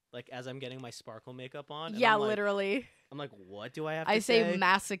trailer. Like as I'm getting my sparkle makeup on, and yeah, I'm like, literally. I'm like, what do I have to I say? say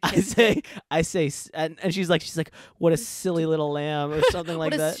masochistic. I say, and she's like, what a silly little lamb or something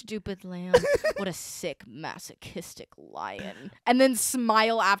like that. that. What a stupid lamb. What a sick masochistic lion. And then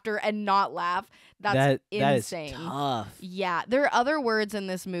smile after and not laugh. That's insane. That is tough. Yeah, there are other words in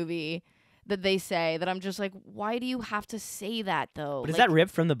this movie that they say that I'm just like, why do you have to say that though? But is that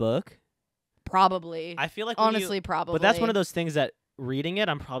ripped from the book? Probably. I feel like honestly, probably. But that's one of those things that. Reading it,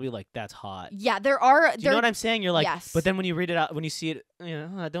 I'm probably like, that's hot. Yeah, there are. Do you know what I'm saying? You're like, yes. But then when you read it out, when you see it,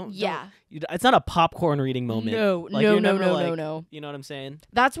 I don't. Yeah. It's not a popcorn reading moment. No, like, no. You know what I'm saying?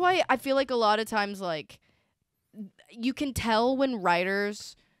 That's why I feel like a lot of times, like, you can tell when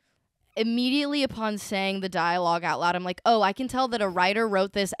writers immediately upon saying the dialogue out loud, I'm like, oh, I can tell that a writer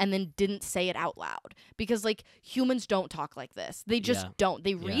wrote this and then didn't say it out loud. Because, like, humans don't talk like this. They just don't.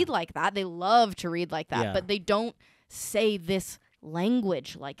 They read like that. They love to read like that. But they don't say this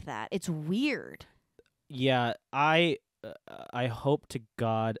language like that. It's weird. Yeah, I hope to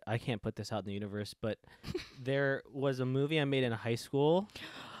God I can't put this out in the universe, but there was a movie I made in high school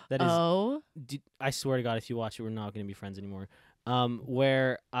that is I swear to God, if you watch it, we're not going to be friends anymore.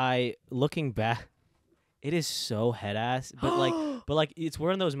 Where looking back, it is so head ass, but like it's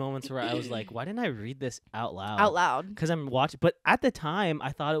one of those moments where I was like, why didn't I read this out loud? Out loud. Because I'm watching, but at the time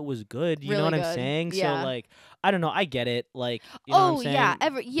I thought it was good. You really know what good. I'm saying? Yeah. So like, I don't know. I get it. Like, you know what I'm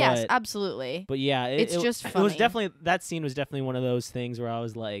saying? Yes, absolutely. But yeah, it's just funny. It was definitely that scene was definitely one of those things where I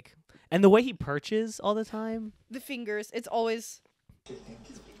was like, and the way he perches all the time. The fingers. It's always.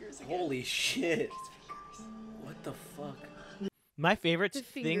 Holy shit! What the fuck? My favorite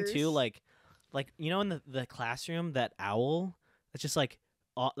thing too, like in the classroom, that owl that's just like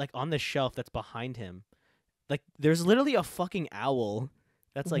on the shelf that's behind him. Like there's literally a fucking owl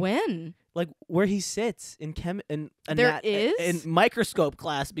that's like when like where he sits in is in microscope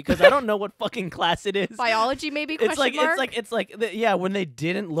class, because I don't know what fucking class it is. Biology maybe? It's like when they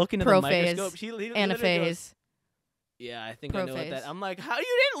didn't look into the microscope. Anaphase. Yeah, I think I know what that. I'm like, how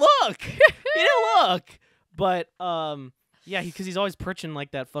you didn't look? You didn't look. But yeah, because he's always perching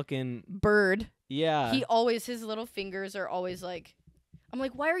like that fucking bird. Yeah. His little fingers are always like, I'm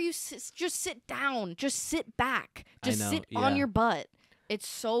like, why are you just sit down? Just sit back. Just sit on your butt. It's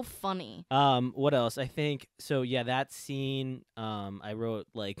so funny. What else? I think so. Yeah, that scene. I wrote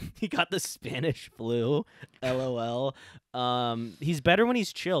like he got the Spanish flu. LOL. He's better when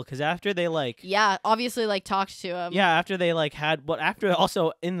he's chill, because after they like. Yeah, obviously like talked to him. Yeah, after they like had, but after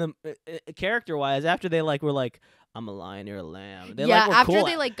also in the character wise, after they like were like, I'm a lion, you're a lamb. They, yeah, like, were after cool.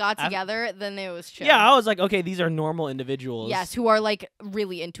 they like got together, then it was chill. Yeah, I was like, okay, these are normal individuals. Yes, who are like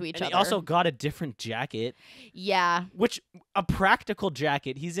really into each other. He also got a different jacket. Yeah. Which a practical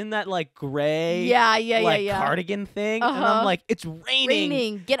jacket. He's in that like gray cardigan thing. And I'm like, it's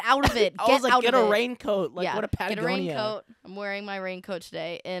raining. Get out of it. I was like, get a raincoat. Like what a Patagonia. Get a raincoat. I'm wearing my raincoat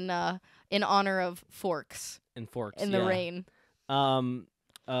today in honor of Forks. In Forks. In the rain.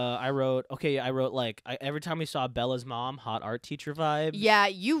 I wrote like every time we saw Bella's mom, hot art teacher vibes. Yeah,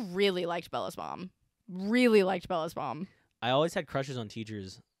 you really liked Bella's mom. Really liked Bella's mom. I always had crushes on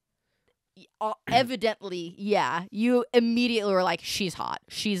teachers. evidently, yeah, you immediately were like, she's hot.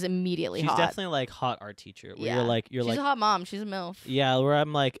 She's immediately hot. She's definitely like hot art teacher. Where you're she's like a hot mom. She's a MILF. Yeah, where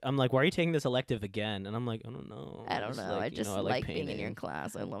I'm like, why are you taking this elective again? And I'm like, I don't know. I don't know. I just like being in your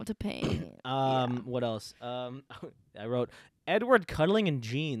class. I love to paint. What else? I wrote Edward cuddling in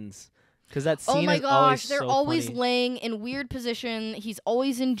jeans. Because that scene oh my is gosh, always they're so always funny. laying in weird position. He's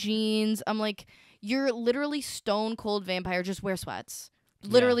always in jeans. I'm like, you're literally stone cold vampire. Just wear sweats.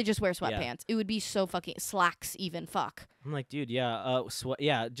 Literally just wear sweatpants. Yeah. It would be so fucking slacks even. Fuck. I'm like, dude,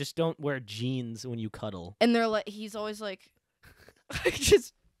 just don't wear jeans when you cuddle. And they're like, he's always like,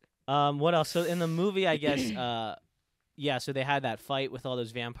 just. What else? So in the movie, I guess, so they had that fight with all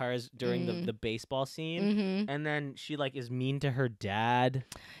those vampires during the baseball scene, and then she like is mean to her dad.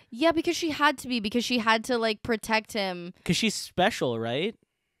 Yeah, because she had to like protect him. Because she's special, right?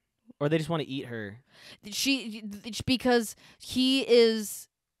 Or they just want to eat her. Because he is.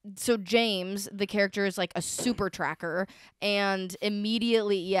 So James, the character, is like a super tracker, and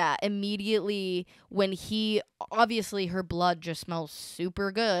immediately when he obviously her blood just smells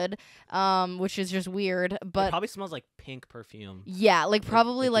super good, which is just weird, but it probably smells like pink perfume. Yeah, like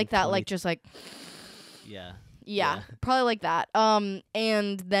probably like that, like just like yeah, probably like that.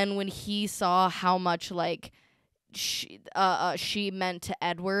 And then when he saw how much like she meant to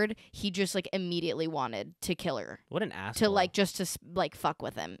Edward, he just like immediately wanted to kill her. What an asshole. To like just to like fuck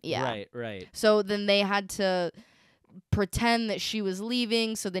with him. Yeah. Right. So then they had to pretend that she was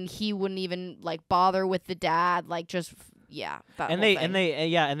leaving, so then he wouldn't even like bother with the dad, like just and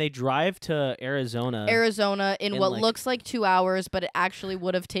they drive to Arizona in what like, looks like 2 hours, but it actually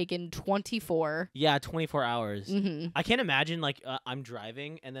would have taken 24. 24 hours. I can't imagine like I'm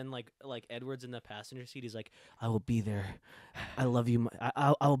driving and then like Edward's in the passenger seat. He's like, I will be there, I love you,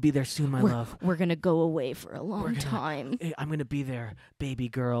 I will be there soon, my love. We're gonna go away for a long time. I'm gonna be there, baby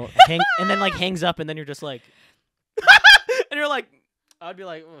girl. And then like hangs up, and then you're just like and you're like, I'd be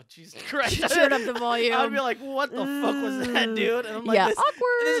like, oh, Jesus Christ. Turn up the volume. I'd be like, what the fuck was that, dude? And I'm like,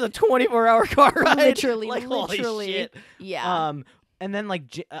 awkward. This is a 24-hour car ride. Literally. Holy shit. Yeah. And then,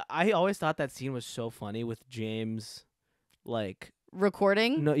 like, I always thought that scene was so funny with James, like...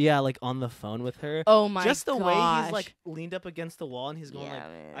 recording? No, yeah, like, on the phone with her. Oh, my gosh. Just the way he's, like, leaned up against the wall, and he's going,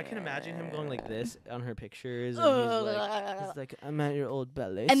 I can imagine him going like this on her pictures, and he's like, I'm at your old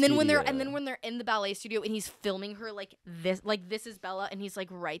ballet studio. When they're in the ballet studio, and he's filming her like this is Bella, and he's, like,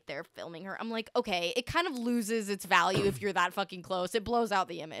 right there filming her. I'm like, okay, it kind of loses its value if you're that fucking close. It blows out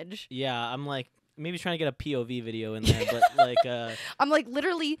the image. Yeah, I'm like, maybe trying to get a POV video in there, but like I'm like,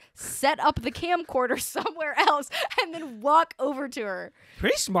 literally set up the camcorder somewhere else and then walk over to her.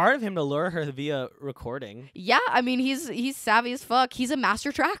 Pretty smart of him to lure her via recording. Yeah, I mean, he's savvy as fuck. He's a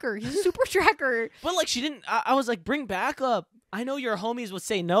master tracker. He's a super tracker. But like, she didn't. I was like, bring backup. I know your homies would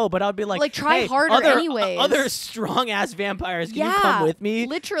say no, but I'd be like try hey, harder anyways. Other strong ass vampires, can you come with me?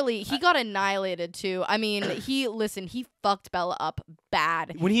 Literally, he got annihilated too. I mean, he fucked Bella up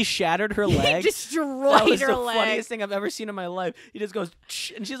bad. When he shattered her leg, he destroyed her leg. That was the funniest thing I've ever seen in my life. He just goes,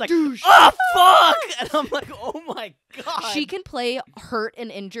 and she's like, oh fuck, and I'm like, oh my god. She can play hurt and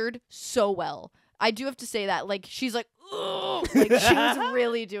injured so well. I do have to say that. Like, she's like, ugh. Like, she was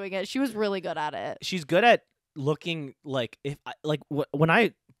really doing it. She was really good at it. She's good at looking like when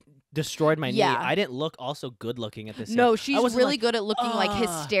I destroyed my knee, I didn't look also good looking at this. No, she's really good at looking like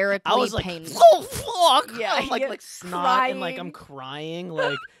hysterically I was like, painful. Oh fuck! Yeah, I'm like snot crying. and like I'm crying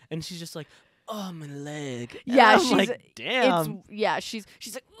like, and she's just like, oh my leg. And yeah, I'm like, damn. She's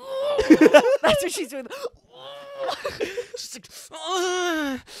like, ugh. That's what she's doing. She's like,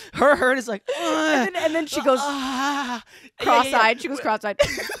 her hurt is like, and then she goes cross-eyed. She goes cross-eyed.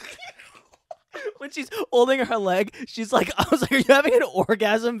 When she's holding her leg, she's like, I was like, are you having an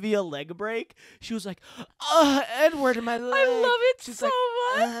orgasm via leg break? She was like, Edward in my leg. I love it she's so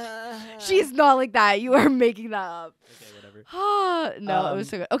like, much. She's not like that. You are making that up. Okay, whatever. No, it was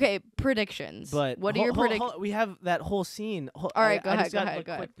so good. Okay, predictions. But what are your predictions? We have that whole scene. All right, go ahead.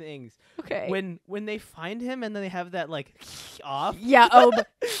 Quick things. Okay. When they find him and then they have that like off. Yeah.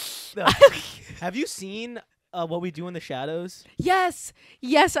 Have you seen What We Do in the Shadows? Yes,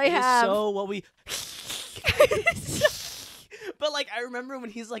 I have. So what we. But like, I remember when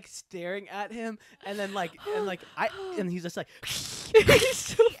he's like staring at him, and then and he's just like,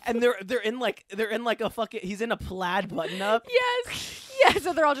 and they're in like a fucking. He's in a plaid button up. Yes.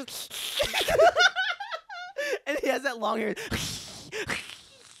 So they're all just. And he has that long hair.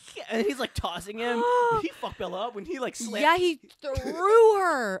 And he's like tossing him. He fucked Bella up when he like slammed. Yeah, he threw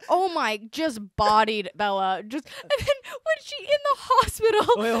her. Oh my, just bodied Bella. And then when she in the hospital?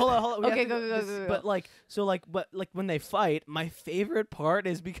 Wait, hold on. Okay, go. But when they fight, my favorite part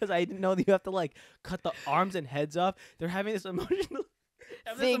is because I didn't know that you have to like cut the arms and heads off. They're having this emotional.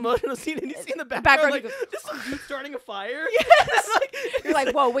 Scene, and you see in the background like, just some dude starting a fire. Yes. You're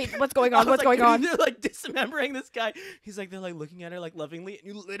like, whoa, wait, what's going on? What's going on? They're like dismembering this guy. They're like looking at her like lovingly, and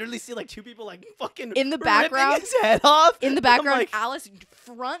you literally see like two people like fucking in the background, ripping his head off. In the background, like, Alice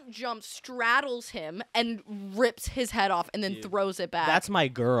front jumps, straddles him, and rips his head off, and then throws it back. That's my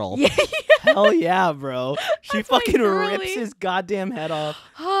girl. Yeah. Hell yeah, bro. She That's fucking rips his goddamn head off.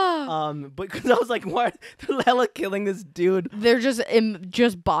 But because I was like, what? They're hella killing this dude. They're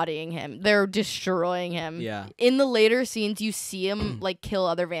just bodying him. They're destroying him. Yeah. In the later scenes, you see him like kill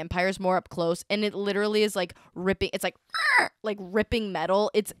other vampires more up close, and it literally is like ripping. It's like ripping metal.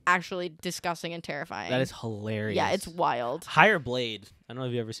 It's actually disgusting and terrifying. That is hilarious. Yeah, it's wild. Hire Blade. I don't know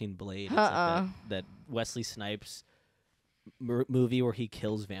if you've ever seen Blade. It's like that Wesley Snipes movie where he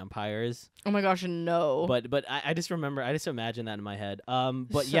kills vampires. Oh my gosh, no. But I just imagine that in my head. But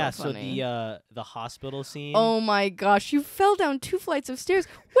so yeah, funny. so the hospital scene. Oh my gosh, you fell down 2 flights of stairs,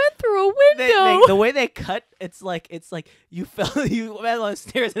 went through a window. The way they cut, it's like you went on the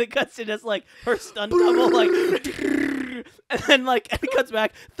stairs and it cuts to just like her stunt double like, and then like and it cuts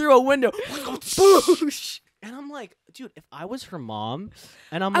back through a window. Boosh. And I'm like, dude, if I was her mom,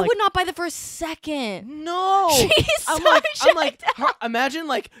 and I would not buy the first second. No, I'm like, imagine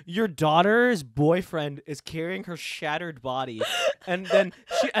like your daughter's boyfriend is carrying her shattered body, and then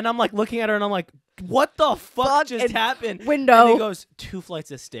I'm like looking at her, and I'm like, what the fuck just happened? Window. And he goes 2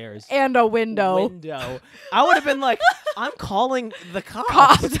 flights of stairs and a window. I would have been like, I'm calling the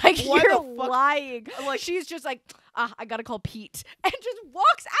cops. Like, you're lying. Like, she's just like, I gotta call Pete, and just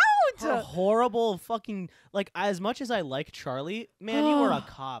walks out. Her horrible fucking, like, as much as I like Charlie, man, you were a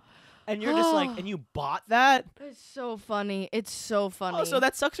cop. And you're just like, and you bought that? It's so funny. It's so funny. Oh, so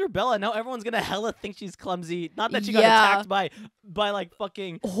that sucks for Bella. Now everyone's gonna hella think she's clumsy. Not that she got attacked by like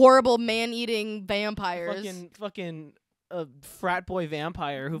fucking horrible man-eating vampires. Fucking frat boy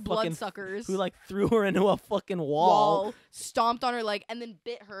vampire who bloodsuckers who like threw her into a fucking wall, stomped on her leg, and then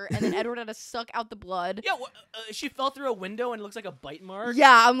bit her, and then Edward had to suck out the blood. Yeah, she fell through a window and it looks like a bite mark.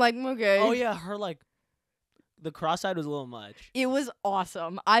 Yeah, I'm like, okay. Oh yeah, her like. The cross-eyed was a little much. It was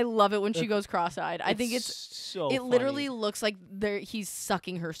awesome. I love it when she goes cross-eyed. I think it's so it literally looks like he's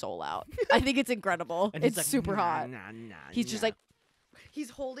sucking her soul out. I think it's incredible. It's like, super hot. He's just like,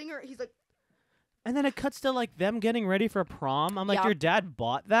 he's holding her. He's like, and then it cuts to like them getting ready for prom. I'm like, your dad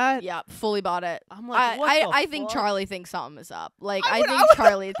bought that? Yeah, fully bought it. I'm like, I think Charlie thinks something is up. Like, I think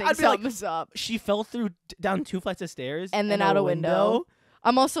Charlie thinks something is up. She fell down 2 flights of stairs and then out a window.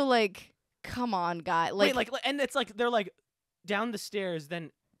 I'm also like, come on, guy. Like, wait, and it's like they're like down the stairs,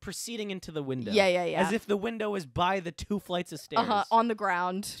 then proceeding into the window. Yeah. As if the window is by the 2 flights of stairs. On the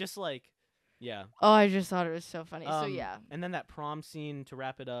ground. Just like, yeah. Oh, I just thought it was so funny. So yeah. And then that prom scene to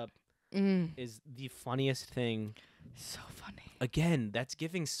wrap it up is the funniest thing. So funny. Again, that's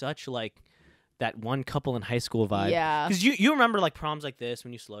giving such like that one couple in high school vibe. Yeah. Because you remember like proms like this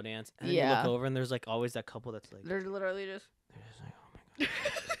when you slow dance, and then you Yeah. look over and there's like always that couple that's like. They're literally just. They're just like, oh my god.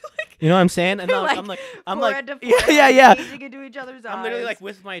 You know what I'm saying? And like, I'm like, yeah. Gazing into each other's eyes. I'm literally like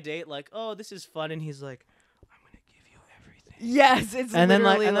with my date, like, oh, this is fun, and he's like, I'm gonna give you everything. Yes, it's and then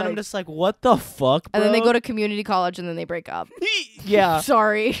literally and then I'm just like, what the fuck, bro? And then they go to community college, and then they break up. Yeah.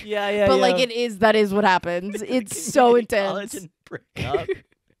 Sorry. Yeah. But like, that is what happens. It's so intense. And break up.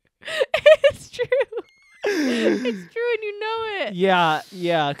 It's true. It's true, and you know it.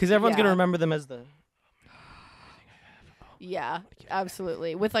 Yeah. Because everyone's gonna remember them as the. Yeah,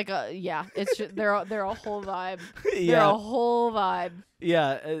 absolutely. With like it's just, they're a whole vibe. Yeah. They're a whole vibe.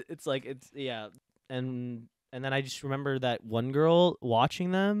 Yeah, and then I just remember that one girl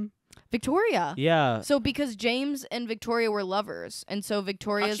watching them. Victoria. Yeah. So because James and Victoria were lovers, and so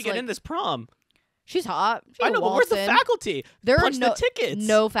Victoria's how'd she get in this prom? She's hot. I know, but where's the faculty? There Punch are the tickets.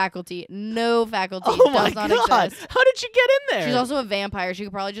 No faculty. Oh my god! Exist. How did she get in there? She's also a vampire. She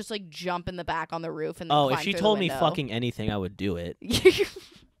could probably just like jump in the back on the roof and then climb if she through told the me window. fucking anything, I would do it.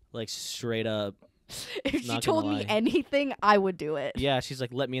 Like straight up. If she told me anything, I would do it. Yeah, she's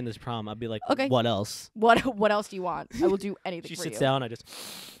like, let me in this prom. I'd be like, okay. What else? What else do you want? I will do anything she for you. sits down. I just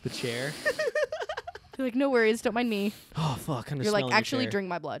the chair. You're like, no worries, don't mind me. Oh fuck! You're like, actually, drink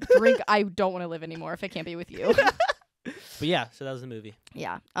my blood. Drink. I don't want to live anymore if I can't be with you. But yeah, so that was the movie.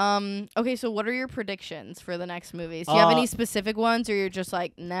 Yeah. Okay, so what are your predictions for the next movies? Do you have any specific ones, or you're just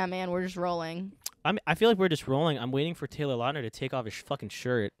like, nah, man, we're just rolling? I feel like we're just rolling. I'm waiting for Taylor Lautner to take off his fucking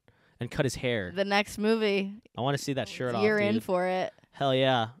shirt and cut his hair. The next movie. I want to see that shirt off. You're in for it. Hell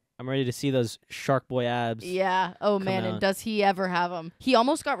yeah. I'm ready to see those Shark Boy abs. Yeah. Oh man, out. and does he ever have them? He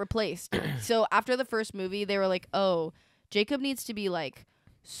almost got replaced. So after the first movie, they were like, "Oh, Jacob needs to be like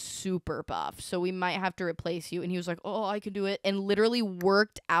super buff, so we might have to replace you." And he was like, "Oh, I can do it," and literally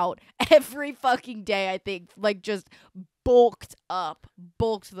worked out every fucking day. I think like just bulked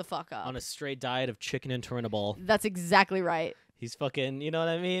the fuck up On a straight diet of chicken and Turinabol. That's exactly right. He's fucking, you know what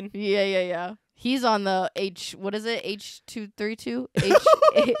I mean? Yeah. He's on the what is it? H232?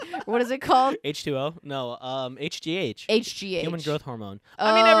 What is it called? H2O? No, HGH. HGH. Human growth hormone. Oh,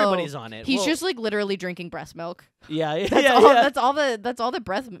 I mean, everybody's on it. He's just like literally drinking breast milk. Yeah. That's all the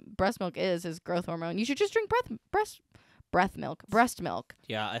breast milk is growth hormone. You should just drink breast milk.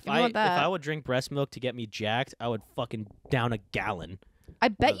 Yeah, if want that. I would drink breast milk to get me jacked, I would fucking down a gallon. I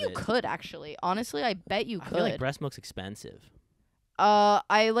bet you could actually. Honestly, I bet you could. I feel like breast milk's expensive.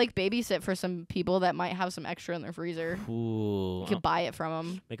 I like babysit for some people that might have some extra in their freezer. Ooh. You could buy it from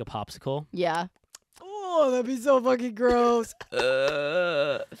them. Make a popsicle? Yeah. Oh, that'd be so fucking gross.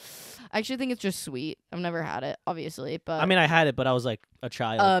 I actually think it's just sweet. I've never had it, obviously, but I mean, I had it, but I was like a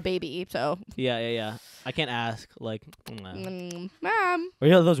child. Baby, so. Yeah. I can't ask, like, Mom. or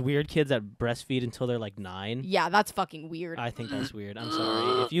you know those weird kids that breastfeed until they're like 9? Yeah, that's fucking weird. I think that's weird. I'm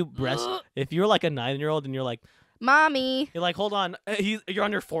sorry. If you're like a 9-year-old and you're like, Mommy. you're like, hold on, you're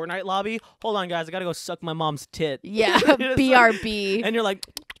on your Fortnite lobby. Hold on, guys, I gotta go suck my mom's tit. Yeah, BRB. And you're like,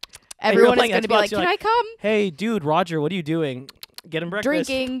 everyone is gonna be like, can I come? Hey, dude, Roger, what are you doing? Get him breakfast.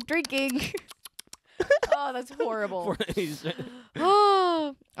 Drinking. Oh, that's horrible.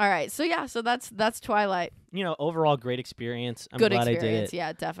 Oh, all right. So yeah, so that's Twilight. You know, overall great experience. I'm Good glad experience. I did it.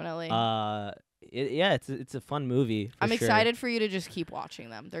 Yeah, definitely. It's a fun movie. I'm excited for you to just keep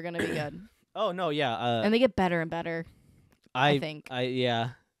watching them. They're gonna be good. Oh no, yeah. And they get better and better. I think.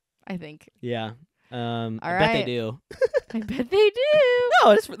 Yeah. I think. Yeah. All I right. bet they do. I bet they do.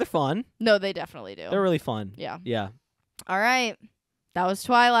 No, they're fun. No, they definitely do. They're really fun. Yeah. Yeah. All right. That was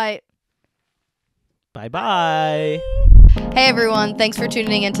Twilight. Bye-bye. Hey everyone, thanks for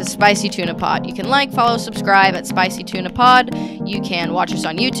tuning in to Spicy Tuna Pod. You can like, follow, subscribe at Spicy Tuna Pod. You can watch us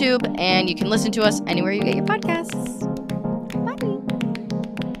on YouTube, and you can listen to us anywhere you get your podcasts.